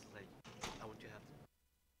 because like I want to have,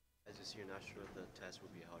 as you see, you're not sure if the test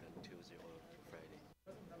will be held on Tuesday or Friday.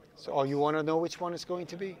 So, you want to know which one it's going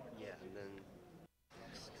to be? Yeah, and then.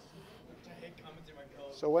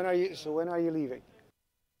 So when are you leaving?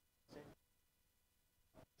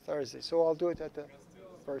 Thursday. So I'll do it at the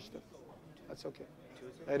first. That's okay.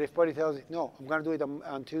 And if buddy tells you, no, I'm going to do it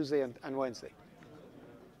on Tuesday and Wednesday.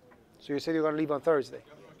 So you said you're going to leave on Thursday.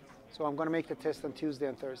 So I'm going to make the test on Tuesday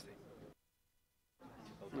and Thursday.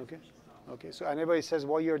 Okay? Okay, so anybody says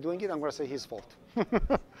why you're doing it, I'm going to say his fault. One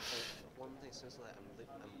thing, since like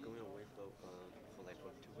I'm going away for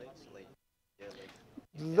 2 weeks, like yeah, like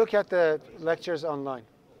Look at the lectures online.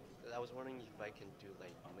 I was wondering if I can do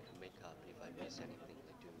like makeup if I miss anything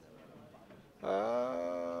like doing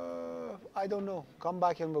that. I don't know. Come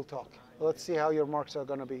back and we'll talk. Let's see how your marks are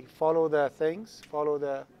going to be. Follow the things, follow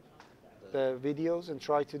the videos, and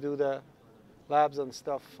try to do the labs and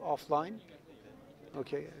stuff offline.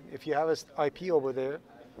 Okay. If you have an IP over there,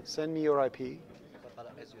 send me your IP.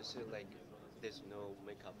 But as you said, like there's no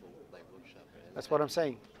makeup like workshop. Right? That's what I'm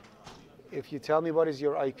saying. If you tell me what is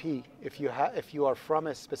your IP, if you are from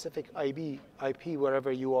a specific IP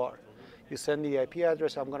wherever you are, you send me the IP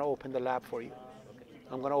address. I'm going to open the lab for you.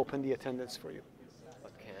 I'm going to open the attendance for you.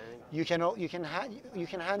 Okay. You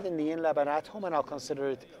can hand in the in-lab and at home, and I'll consider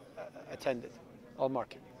it attended. I'll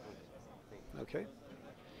mark it. Okay.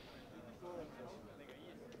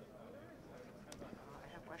 I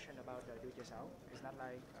have a question about the do-it-yourself. It's not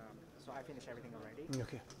like, so I finished everything already.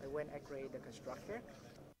 Okay. When I create the constructor,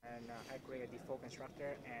 and I create a default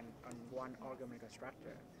constructor and on one argument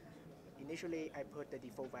constructor. Initially, I put the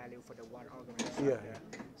default value for the one argument constructor.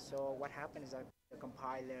 So what happens is that the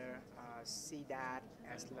compiler see that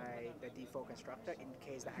as like the default constructor in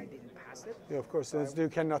case that I didn't pass it. Yeah, of course. So You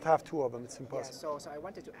cannot have two of them. It's yeah, impossible. so I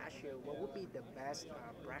wanted to ask you, what would be the best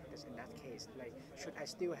practice in that case? Like, should I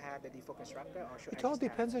still have the default constructor, or should It I all just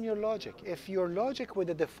have- depends on your logic. If your logic with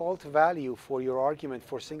the default value for your argument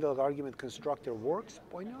for single argument constructor works,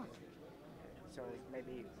 why not? So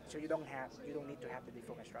maybe, so you don't need to have the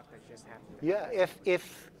default constructor, just have the Yeah,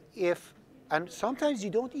 if, and sometimes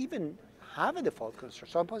you don't even have a default constructor.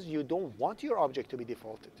 Sometimes you don't want your object to be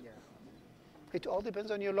defaulted. yeah. It all depends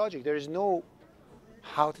on your logic. There is no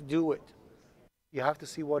how to do it. You have to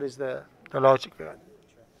see what is the logic behind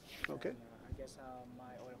it. Okay? I guess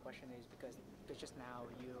my other question is because just now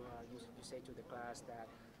you say to the class that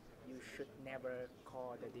you should never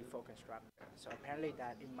call the default constructor. So apparently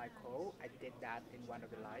that in my code I did that in one of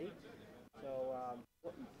the line. So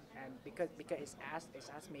and because it's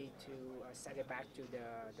asked me to set it back to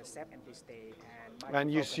the set empty state and my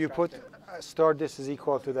And you default put constructor- start this is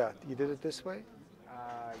equal to that. You did it this way?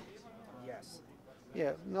 yes.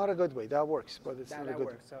 Yeah, not a good way. That works, but it's not a That good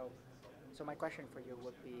works. So my question for you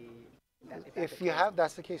would be that If you have,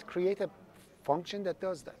 that's the case, create a function that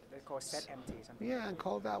does that. they call set empty something. Yeah, and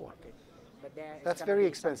call that one. Okay. But then it's That's gonna very be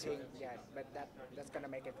expensive. something- Yeah, but that's gonna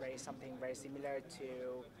make it something very similar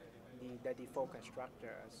to the default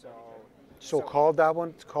constructor. So call that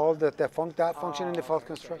one, call that function in Oh, default okay,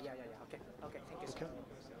 constructor. Yeah. Okay. Thank you. Okay.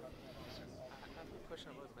 I have a question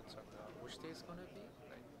about Midsummer. Which day is going to be?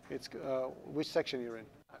 Like It's which section you're in?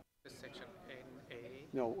 this section in A,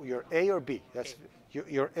 No, you're A or B. That's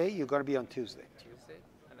you're A. You're going to be on Tuesday. Tuesday,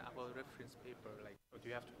 and about reference paper. Like, do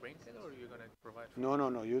you have to print it, or are you going to provide?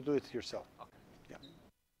 No. You do it yourself. Okay. Yeah.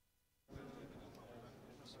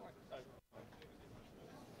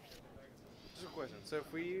 Just a question. So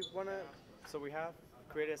if we want to, so we have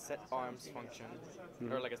created a set arms function,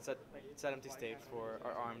 or like a set empty state for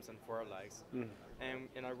our arms and for our legs. And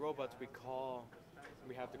in our robot,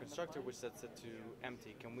 we have the constructor which sets it to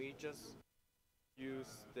empty. Can we just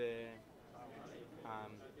use the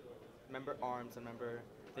member arms and member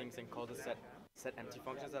things and call the set empty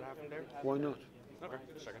functions that happen there? Why not? Okay,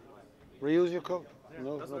 just checking. Reuse your code. Yeah,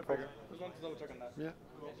 No that's problem. what I figured. Just wanted to double check on that. Yeah.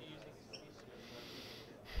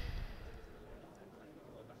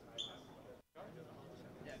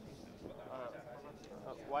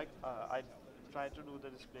 I tried to do the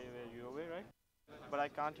display where you away, right? But I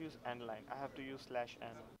can't use end line. I have to use /n.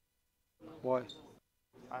 Why?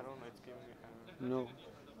 I don't know. It's giving me No.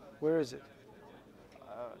 Where is it?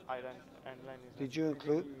 end line is. Did you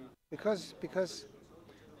include? Because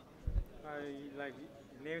I like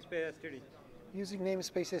namespace STD. using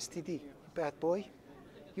namespace STD, bad boy.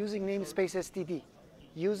 Using namespace STD.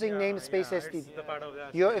 Using namespace STD. It's the part of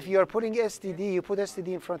that. If you are putting STD, you put STD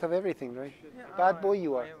in front of everything, right? Bad boy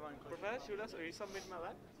you are. Professor, should I resubmit my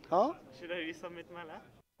lab? Huh? Should I resubmit my lab?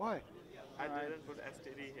 Why? I didn't put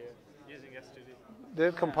STD here. Using STD. Did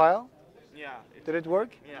it compile? Yeah. Did it work?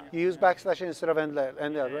 Yeah. You use backslash instead of end, right?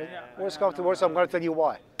 Yeah. Worst comes to worst, I'm going to tell you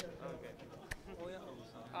why.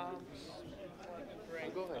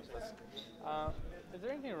 Go ahead. Is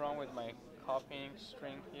there anything wrong with my copying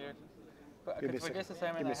string here? Give me a For this second.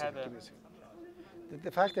 assignment, I had a. Give me a second.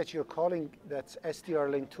 The fact that you're calling that str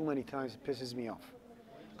link too many times pisses me off.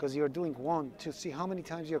 because you're doing one to see how many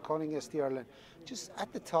times you're calling strlen. Just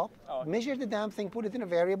at the top, measure the damn thing, put it in a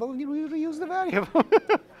variable, and you reuse the variable.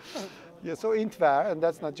 Yeah, so int var, and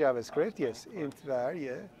that's not JavaScript. Yes, int var,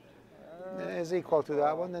 yeah, is equal to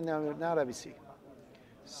that one. And now let me see.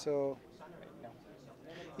 So,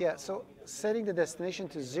 yeah, so setting the destination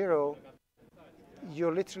to 0,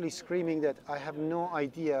 you're literally screaming that I have no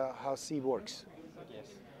idea how C works. Yes.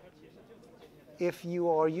 If you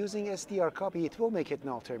are using strcopy, it will make it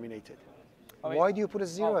null terminated. Oh, wait. Why do you put a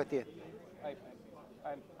 0 at the end?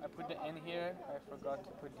 I put the n here. I forgot to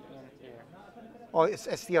put the n here. Oh, it's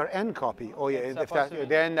strn copy. Oh, yeah. It's If supposed to that,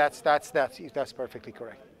 be. then that's perfectly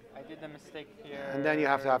correct. I did the mistake here. And then you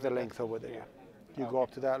have to have the with length over there. Yeah. You go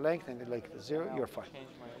up to that length and like the 0, you're fine. Change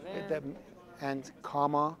my length. And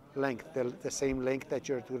comma length, the same length that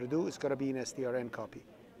you're going to do is going to be in strn copy.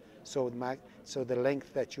 So the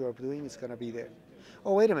length that you're doing is going to be there.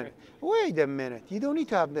 Oh, wait a minute. Wait a minute. You don't need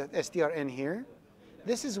to have the strn here.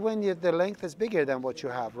 This is when the length is bigger than what you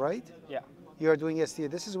have, right? Yeah. You're doing strn.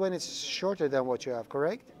 This is when it's shorter than what you have,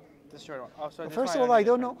 correct? The short one. Oh, so this First one of all, I need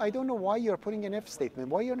don't different. know. I don't know why you're putting an if statement.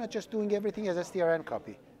 Why you're not just doing everything as strn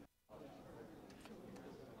copy?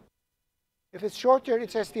 If it's shorter,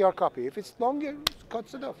 it's str copy. If it's longer, it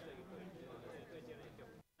cuts it off.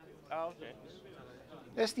 Oh, okay.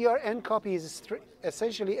 strn copy is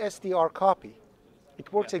essentially str copy.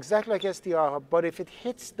 It works exactly like str, but if it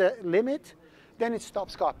hits the limit, then it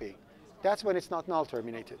stops copying. That's when it's not null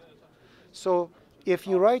terminated. So if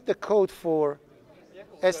you write the code for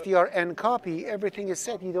strn copy, everything is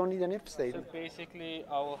set. You don't need an if So statement. basically,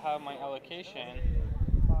 I will have my allocation.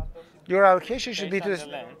 Your allocation should be Based to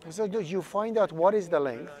on the length. so you find out what is the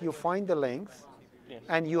length. You find the length, Yes.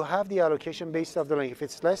 and you have the allocation based off the length. If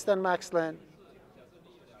it's less than max len,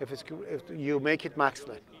 if you make it max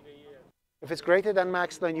len. If it's greater than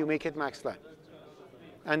max len, you make it max len.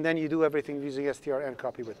 And then you do everything using strn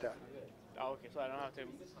copy with that. Oh, okay. So I don't have to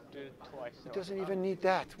do it twice. It doesn't even need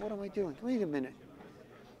that. What am I doing? Wait a minute.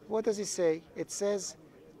 What does it say? It says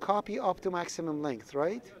copy up to maximum length,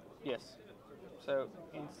 right? Yes. So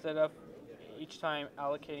instead of each time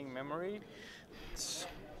allocating memory,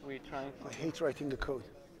 we're trying I to. hate writing the code.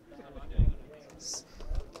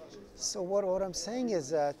 So what I'm saying is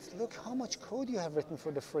that, look how much code you have written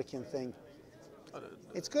for the freaking thing.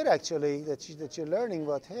 It's good actually that you're learning,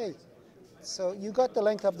 but hey, so you got the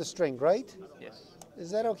length of the string, right? Yes. Is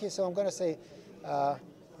that okay? So I'm going to say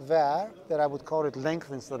var, that I would call it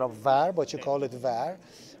length instead of var, but you call it var.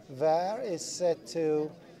 Var is set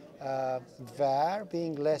to var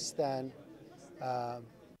being less than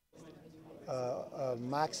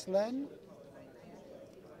max len.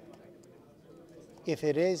 If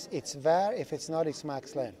it is, it's var. If it's not, it's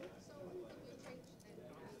max len.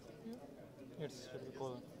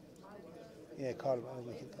 Yeah, call it.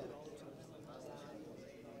 We can call it.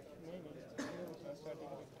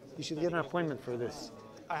 You should get an appointment for this.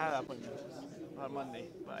 I have an appointment on Monday,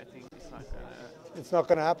 but I think it's not gonna. It's not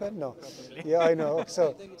going to happen? No. Yeah, I know.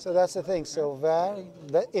 So that's the thing. So var,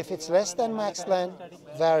 if it's less than max len,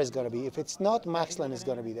 var is going to be. If it's not, max len is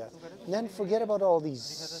going to be there. And then forget about all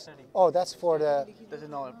these. Oh, that's for the. There's a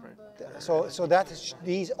null operator. So that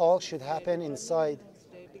these all should happen inside.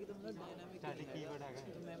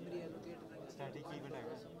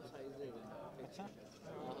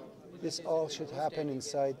 This all should happen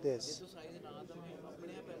inside this.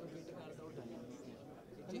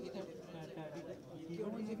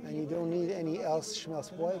 And you don't need any else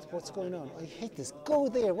schmelz. What's going on? I hate this. Go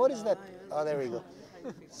there. What is that? Oh, there we go.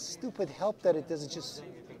 Stupid help that it doesn't just.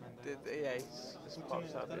 Yeah, it just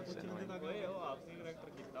pops up. It's annoying.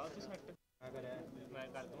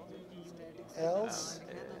 Else.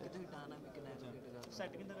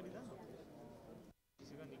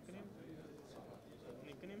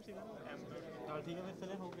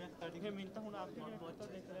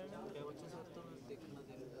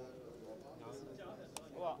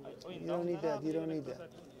 You don't need that. You don't need that.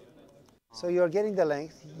 So you're getting the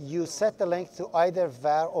length. You set the length to either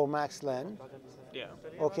var or max len. Yeah.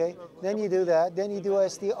 Okay. Then you do that. Then you do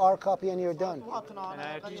str copy and you're done. And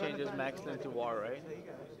I have to change this max len to var, right?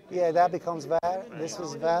 Yeah, that becomes var. This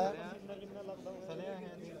is var.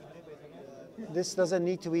 This doesn't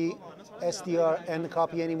need to be strn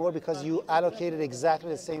copy anymore because you allocated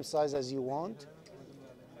exactly the same size as you want.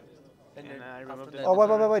 And I remove the. Oh,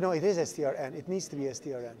 wait, no, it is strn. It needs to be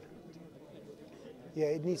strn. Yeah,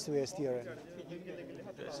 it needs to be strn.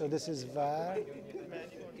 So this is var.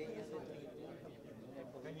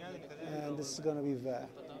 And this is going to be var.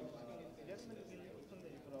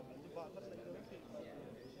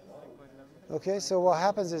 Okay, so what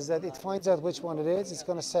happens is that it finds out which one it is. It's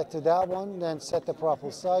going to set to that one, then set the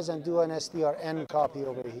proper size and do an strn copy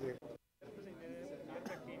over here.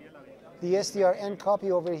 The strn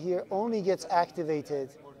copy over here only gets activated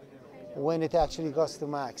when it actually goes to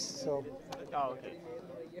max. So, Oh, okay.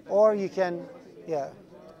 or you can, yeah,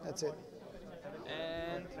 that's it.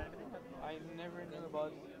 And I never knew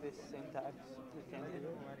about this syntax. Can you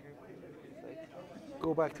like,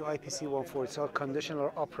 Go back to IPC 140. It's called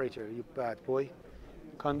conditional operator, you bad boy.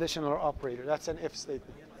 Conditional operator. That's an if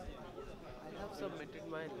statement. I have submitted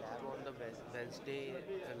my lab on the Wednesday,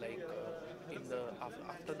 in the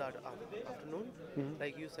after that afternoon.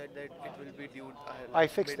 Like you said that it will be due I like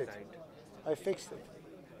fixed it. midnight. I fixed it.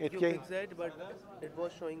 It You came. fixed that, but it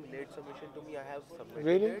was showing late submission to me. I have submitted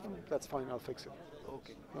Really? it. That's fine. I'll fix it.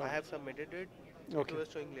 Okay. Oh. I have submitted it. Okay. It was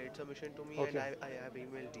showing late submission to me, Okay. and I have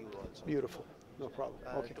emailed you also. Beautiful. No problem.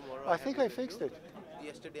 Okay. Tomorrow I have think I emailed fixed you. it.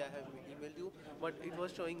 Yesterday I have emailed you, but it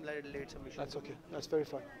was showing late submission. That's to okay. me. That's very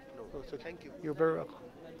fine. No. That's okay. Thank you. You're very welcome.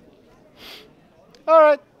 All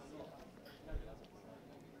right.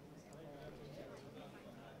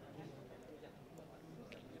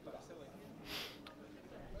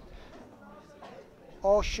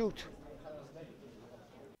 Oh, shoot.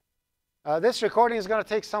 This recording is going to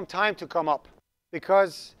take some time to come up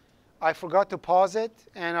because I forgot to pause it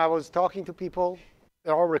and I was talking to people.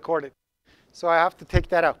 They're all recorded. So I have to take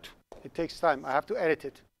that out. It takes time. I have to edit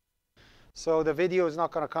it. So the video is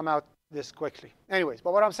not going to come out this quickly. Anyways,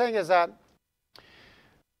 but what I'm saying is that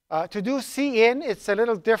to do cin, it's a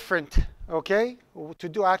little different, okay? To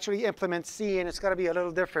do actually implement cin, it's going to be a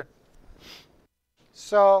little different.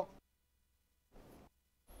 So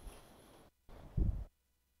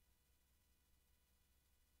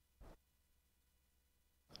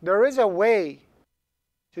there is a way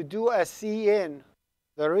to do a cin.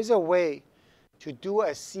 There is a way to do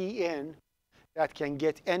a cin that can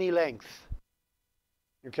get any length.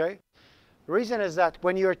 Okay? The reason is that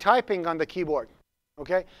when you're typing on the keyboard,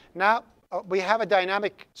 okay? Now we have a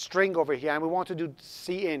dynamic string over here, and we want to do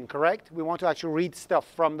cin, correct? We want to actually read stuff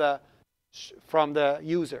from the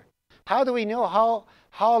user. How do we know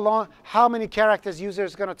how many characters user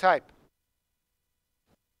is going to type?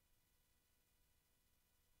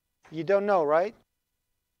 You don't know, right?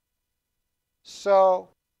 So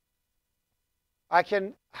I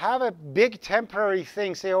can have a big temporary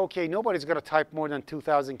thing, say, okay, nobody's going to type more than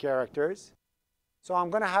 2,000 characters. So I'm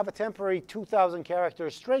going to have a temporary 2,000 character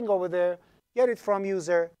string over there, get it from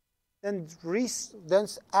user, then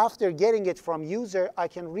after getting it from user, I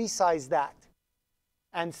can resize that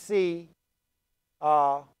and see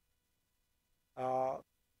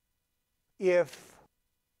if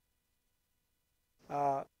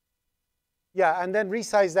yeah, and then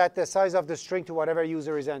resize that, the size of the string to whatever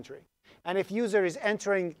user is entering. And if user is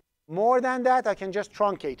entering more than that, I can just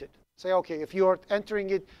truncate it. Say, okay, if you're entering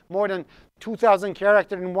it more than 2,000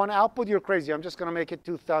 characters in one output, you're crazy. I'm just going to make it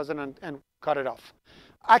 2,000 and cut it off.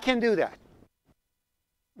 I can do that.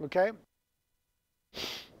 Okay?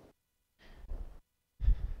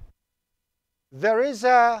 There is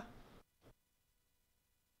a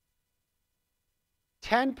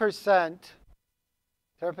 10%.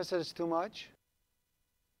 10% is too much.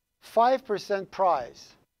 5%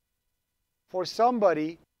 prize for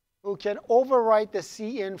somebody who can overwrite the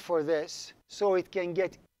cin for this so it can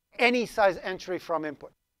get any size entry from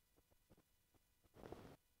input.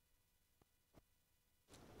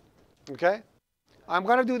 Okay? I'm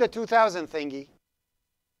going to do the 2,000 thingy.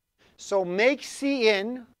 So make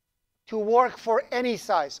cin to work for any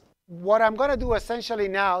size. What I'm going to do essentially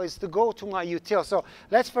now is to go to my util. So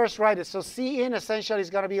let's first write it. So cin essentially is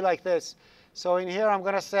going to be like this. So in here I'm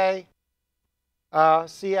going to say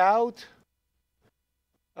cout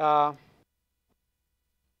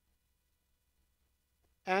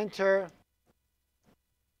enter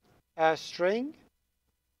a string,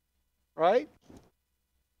 right?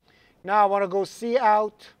 Now I want to go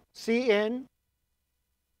cout cin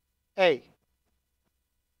a.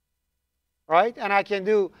 Right? And I can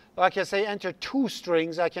do, like I say, enter two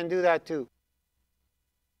strings. I can do that too.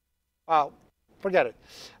 Wow, forget it.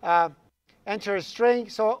 Enter a string.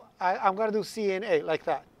 So I'm going to do cin a like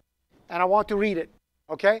that. And I want to read it.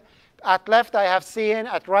 Okay? At left, I have cin.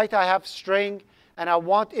 At right, I have string. And I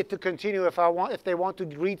want it to continue. If they want to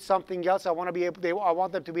read something else, I want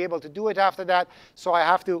them to be able to do it after that. So I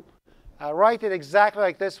have to write it exactly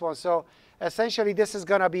like this one. So essentially, this is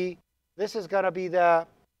going to be the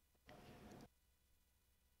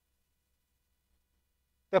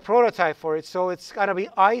prototype for it. So it's going to be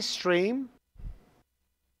iStream,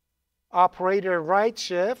 operator right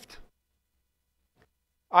shift,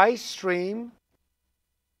 iStream,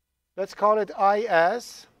 Let's call it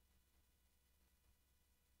IS.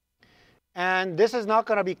 And this is not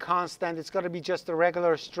going to be constant. It's going to be just a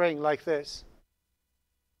regular string like this.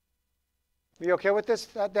 Are you okay with this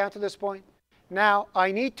down to this point? Now,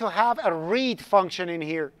 I need to have a read function in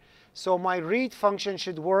here. So my read function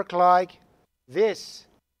should work like this.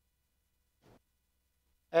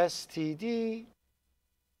 std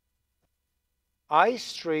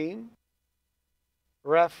iStream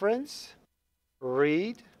reference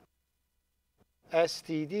read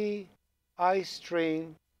std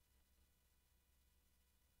iStream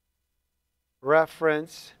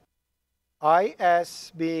reference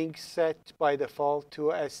is being set by default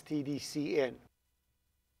to stdcin.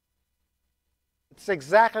 It's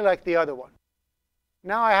exactly like the other one.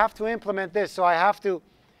 Now I have to implement this. So I have to,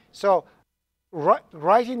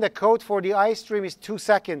 writing the code for the iStream is 2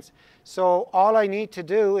 seconds. So all I need to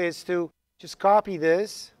do is to just copy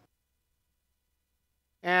this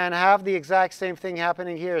and have the exact same thing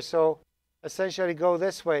happening here. So essentially go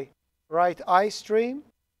this way. Write iStream,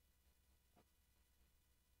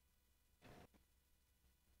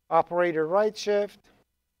 operator right shift,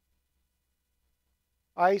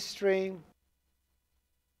 iStream,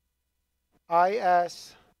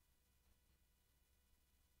 is.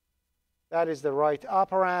 That is the right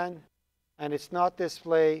operand, and it's not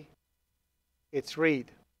display, it's read.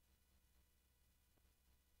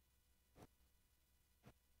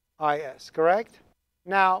 Is, correct?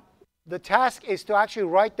 Now, the task is to actually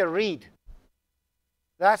write the read.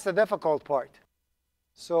 That's the difficult part.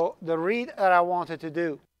 So the read that I wanted to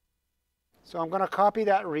do. So I'm going to copy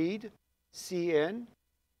that read, cin.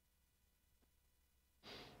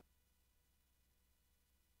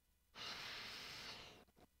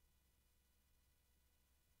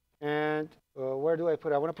 And where do I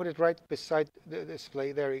put it? I want to put it right beside the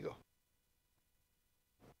display. There you go.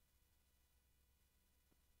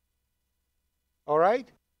 All right.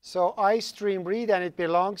 So iStream read, and it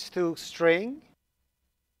belongs to string.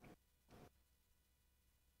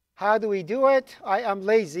 How do we do it? I am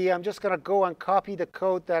lazy. I'm just going to go and copy the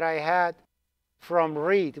code that I had from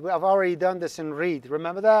read. I've already done this in read.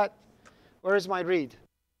 Remember that? Where is my read?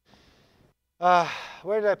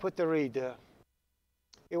 Where did I put the read?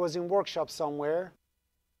 It was in workshop somewhere.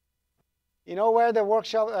 You know where the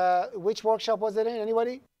workshop, which workshop was it in?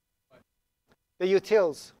 Anybody? The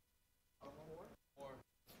utils.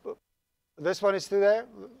 This one is still there?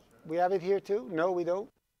 We have it here too? No, we don't.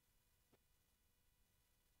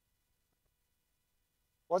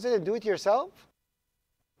 Was it in do-it-yourself?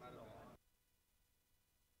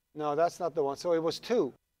 No, that's not the one. So it was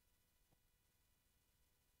 2.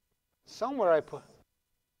 Somewhere I put.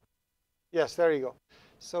 Yes, there you go.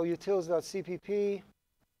 So utils.cpp.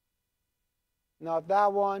 Not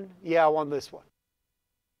that one. Yeah, I want this one.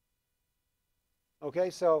 Okay,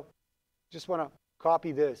 so just want to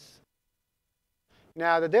copy this.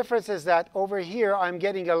 Now the difference is that over here I'm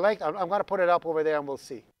getting a length. I'm going to put it up over there and we'll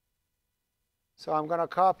see. So I'm going to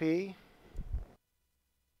copy.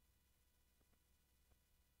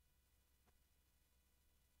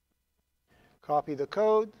 Copy the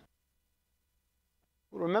code.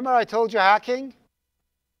 Remember I told you hacking?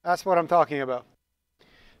 That's what I'm talking about.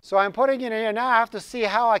 So I'm putting it in here. Now I have to see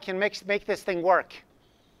how I can make this thing work.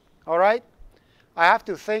 All right? I have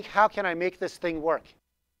to think, how can I make this thing work?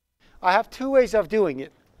 I have 2 ways of doing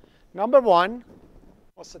it. Number one,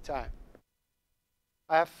 what's the time?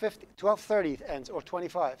 I have 12:30 ends, or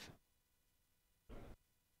 25.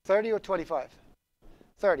 30 or 25?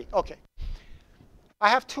 30, okay. I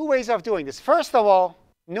have 2 ways of doing this. First of all,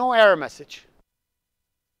 no error message.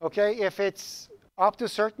 Okay, if it's up to a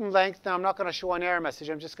certain length, then I'm not going to show an error message.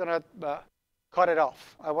 I'm just going to cut it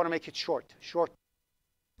off. I want to make it short.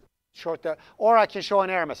 Or I can show an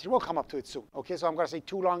error message. We'll come up to it soon. Okay, so I'm going to say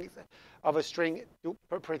too long of a string,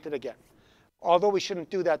 print it again. Although we shouldn't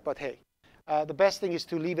do that, but hey. The best thing is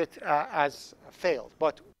to leave it as failed.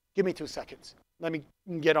 But give me 2 seconds. Let me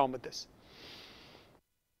get on with this.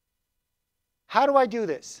 How do I do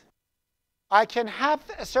this? I can have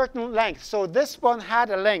a certain length. So this one had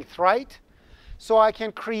a length, right? So I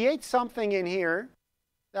can create something in here.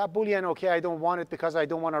 That Boolean, okay, I don't want it because I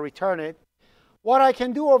don't want to return it. What I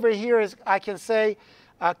can do over here is I can say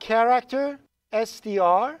character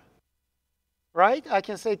str, right? I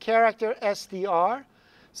can say character str,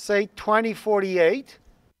 say 2048,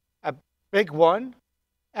 a big one,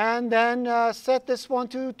 and then set this one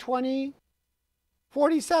to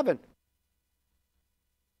 2047.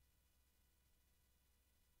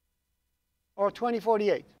 Or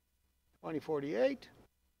 2048. 2048.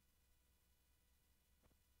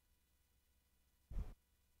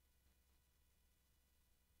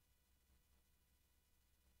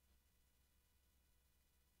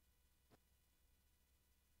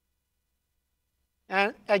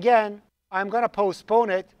 And again, I'm going to postpone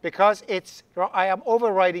it because I am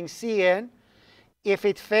overriding cin. If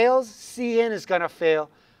it fails, cin is going to fail.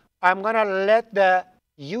 I'm going to let the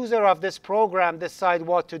user of this program decide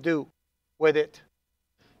what to do with it.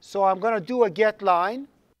 So I'm going to do a get line,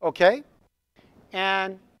 OK?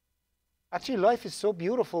 And actually, life is so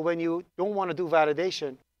beautiful when you don't want to do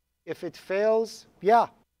validation. If it fails, yeah.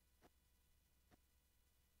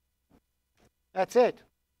 That's it.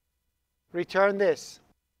 Return this.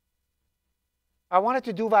 I wanted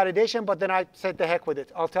to do validation, but then I said the heck with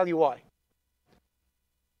it. I'll tell you why.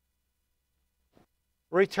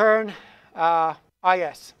 Return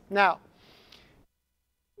is. Now,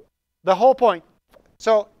 the whole point.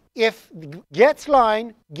 So if gets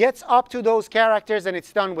line gets up to those characters, and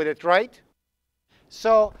it's done with it, right?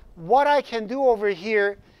 So what I can do over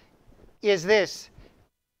here is this.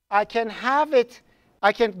 I can have it.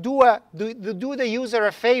 I can do the user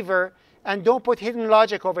a favor and don't put hidden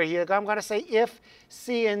logic over here. I'm going to say if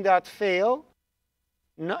cin.fail.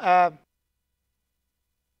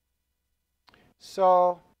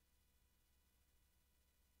 So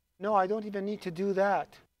no, I don't even need to do that.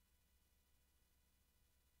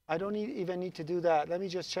 I don't even need to do that. Let me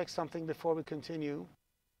just check something before we continue.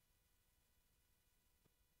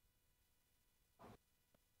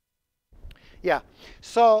 Yeah.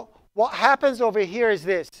 So what happens over here is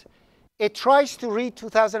this. It tries to read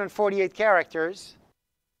 2048 characters.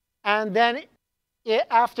 And then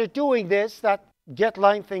after doing this, that get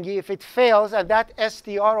line thingy, if it fails, and that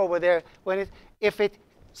str over there, if it's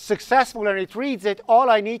successful and it reads it, all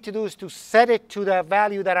I need to do is to set it to the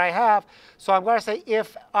value that I have. So I'm going to say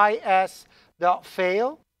if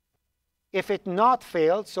is.fail. If it not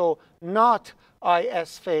failed, so not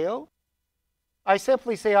is fail, I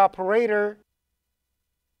simply say operator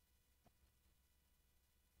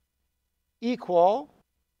equal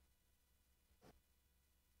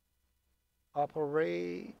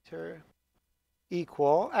operator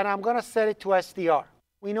equal, and I'm going to set it to str.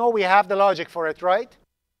 We know we have the logic for it, right?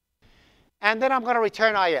 And then I'm going to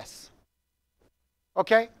return is.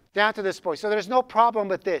 OK? Down to this point. So there's no problem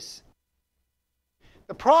with this.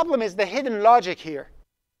 The problem is the hidden logic here.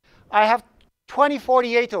 I have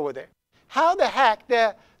 2048 over there. How the heck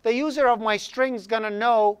the user of my string is going to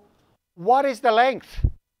know what is the length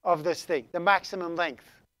of this thing, the maximum length?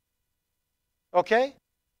 OK?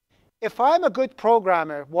 If I'm a good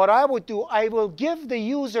programmer, what I would do, I will give the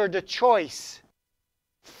user the choice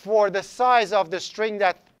for the size of the string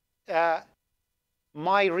that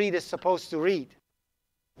my read is supposed to read.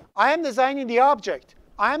 I am designing the object.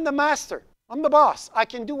 I am the master. I'm the boss. I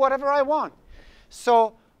can do whatever I want.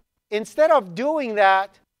 So instead of doing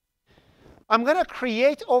that, I'm going to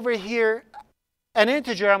create over here an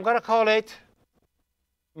integer. I'm going to call it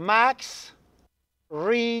max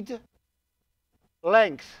read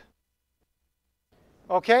length.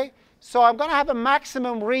 OK? So I'm going to have a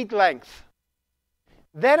maximum read length.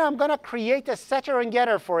 Then I'm going to create a setter and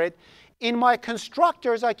getter for it. In my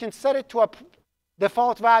constructors, I can set it to a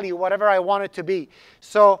default value, whatever I want it to be.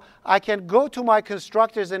 So I can go to my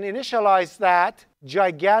constructors and initialize that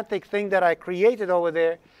gigantic thing that I created over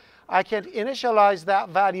there. I can initialize that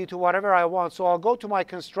value to whatever I want. So I'll go to my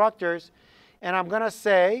constructors, and I'm going to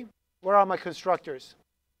say, where are my constructors?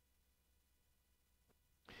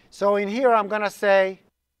 So in here, I'm going to say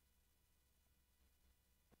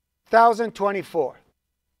 1024.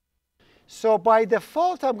 So by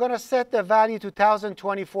default, I'm going to set the value to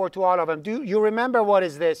 1024 to all of them. Do you remember what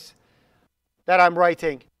is this that I'm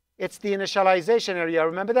writing? It's the initialization area.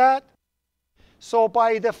 Remember that? So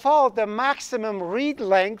by default, the maximum read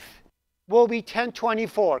length will be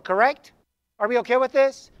 1024, correct? Are we OK with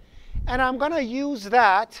this? And I'm going to use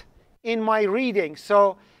that in my reading.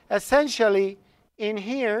 So essentially, in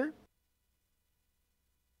here,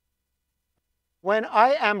 when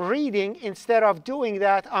I am reading, instead of doing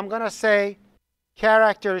that, I'm going to say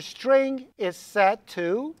character string is set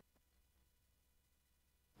to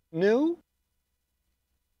new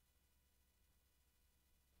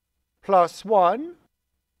 +1,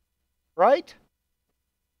 right?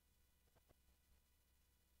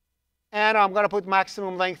 And I'm going to put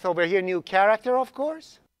maximum length over here, new character, of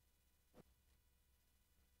course.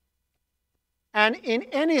 And in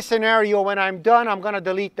any scenario, when I'm done, I'm going to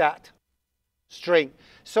delete that string.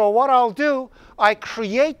 So what I'll do, I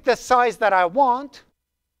create the size that I want,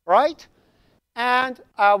 right? And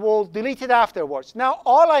I will delete it afterwards. Now,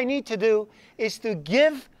 all I need to do is to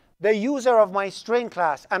give the user of my string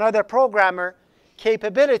class, another programmer,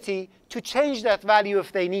 capability to change that value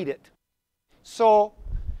if they need it. So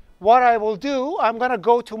what I will do, I'm going to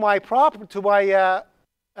go to my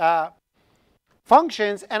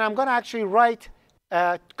functions, and I'm going to actually write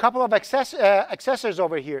a couple of accessors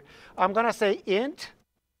over here. I'm going to say int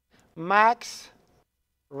max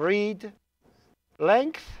read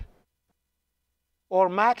length or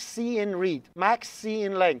max C in read, max C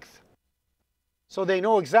in length. So they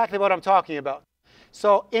know exactly what I'm talking about.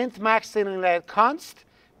 So int max C in length const,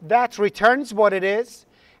 that returns what it is.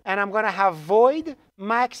 And I'm going to have void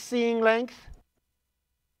max C in length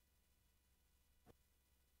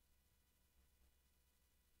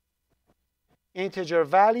integer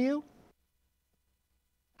value.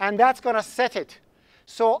 And that's going to set it.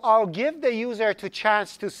 So I'll give the user a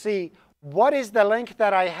chance to see what is the length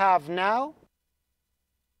that I have now.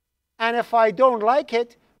 And if I don't like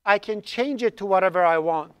it, I can change it to whatever I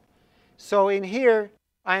want. So in here,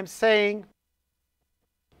 I'm saying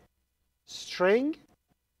string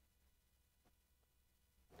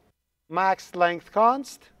max length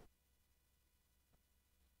const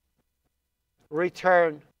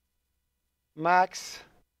return max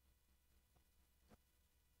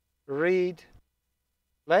read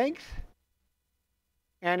length.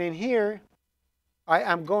 And in here, I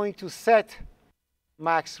am going to set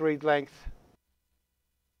max read length.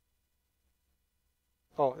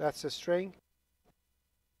 Oh, that's a string.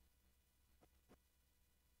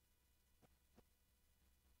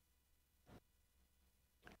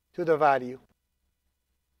 To the value.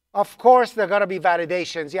 Of course, there are going to be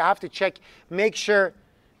validations. You have to check, make sure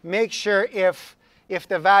if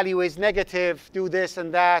the value is negative, do this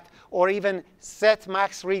and that, or even set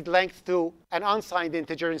max read length to an unsigned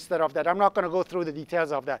integer instead of that. I'm not going to go through the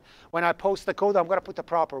details of that. When I post the code, I'm going to put the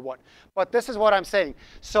proper one. But this is what I'm saying.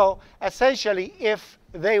 So essentially, if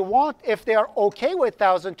they are OK with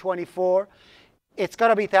 1024, it's going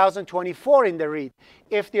to be 1024 in the read.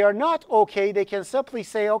 If they are not OK, they can simply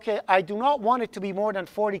say, OK, I do not want it to be more than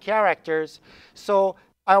 40 characters. So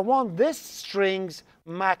I want this string's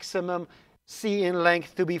maximum C in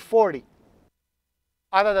length to be 40.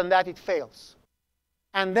 Other than that, it fails.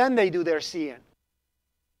 And then they do their CN.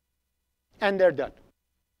 And they're done.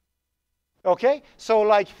 OK? So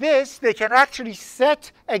like this, they can actually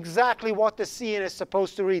set exactly what the CN is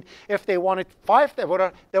supposed to read. If they want it 5, they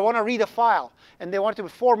want to read a file. And they want it to be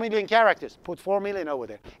 4 million characters. Put 4 million over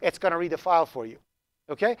there. It's going to read the file for you.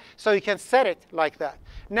 OK? So you can set it like that.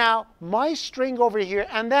 Now, my string over here,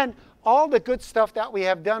 and then all the good stuff that we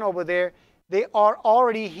have done over there, they are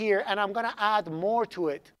already here. And I'm going to add more to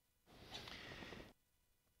it.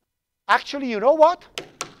 Actually, you know what?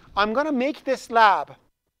 I'm going to make this lab.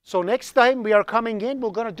 So next time we are coming in, we're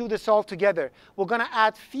going to do this all together. We're going to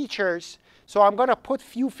add features. So I'm going to put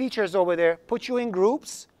few features over there, put you in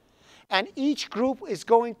groups. And each group is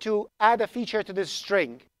going to add a feature to this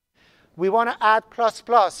string. We want to add plus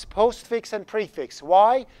plus, postfix and prefix.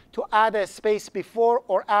 Why? To add a space before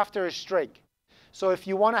or after a string. So if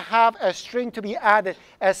you want to have a string to be added,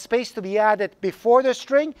 a space to be added before the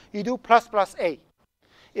string, you do plus plus a.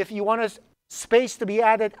 If you want a space to be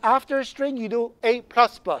added after a string, you do a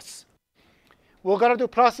plus plus. We're going to do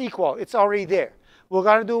plus equal. It's already there. We're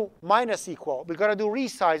going to do minus equal. We're going to do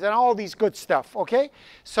resize and all these good stuff. OK?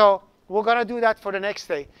 So we're going to do that for the next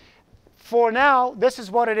day. For now, this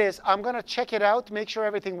is what it is. I'm going to check it out, make sure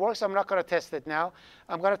everything works. I'm not going to test it now.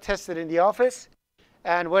 I'm going to test it in the office.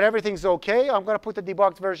 And when everything's OK, I'm going to put the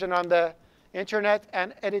debugged version on the internet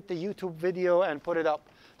and edit the YouTube video and put it up.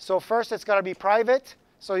 So first, it's going to be private.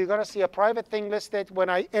 So you're going to see a private thing listed when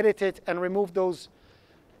I edit it and remove those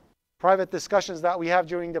private discussions that we have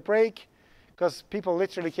during the break. Because people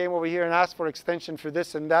literally came over here and asked for extension for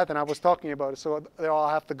this and that, and I was talking about it. So they all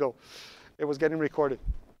have to go. It was getting recorded.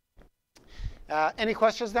 Any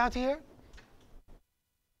questions down to here?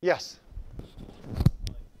 Yes.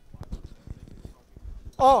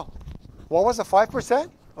 Oh, what was the 5%?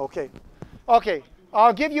 OK. OK,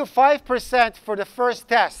 I'll give you 5% for the first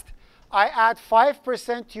test. I add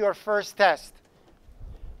 5% to your first test.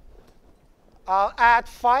 I'll add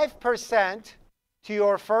 5% to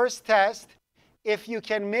your first test if you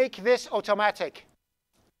can make this automatic.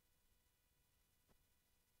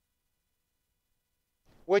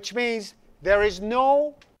 Which means there is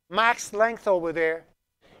no max length over there.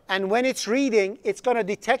 And when it's reading, it's going to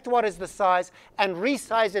detect what is the size and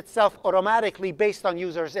resize itself automatically based on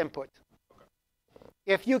user's input.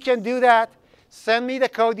 If you can do that, send me the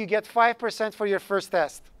code. You get 5% for your first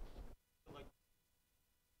test.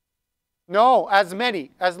 No, as many,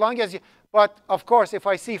 as long as you. But of course, if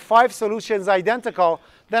I see 5 solutions identical,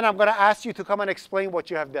 then I'm going to ask you to come and explain what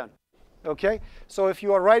you have done. OK? So if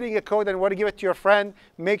you are writing a code and want to give it to your friend,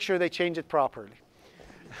 make sure they change it properly.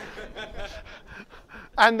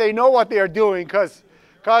 And they know what they are doing, because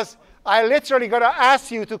I literally going to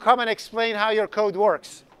ask you to come and explain how your code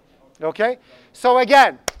works. OK? So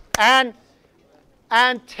again, and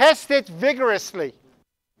test it vigorously.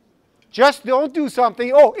 Just don't do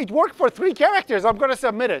something, oh, it worked for 3 characters, I'm going to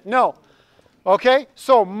submit it. No. Okay?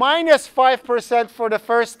 So minus 5% for the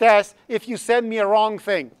first test if you send me a wrong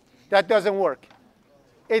thing. That doesn't work.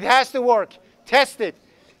 It has to work. Test it.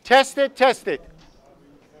 Test it, test it.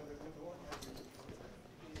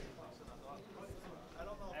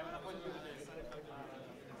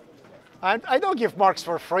 I don't give marks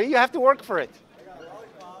for free. You have to work for it.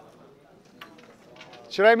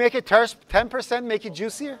 Should I make it 10%, make it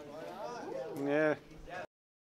juicier? Yeah.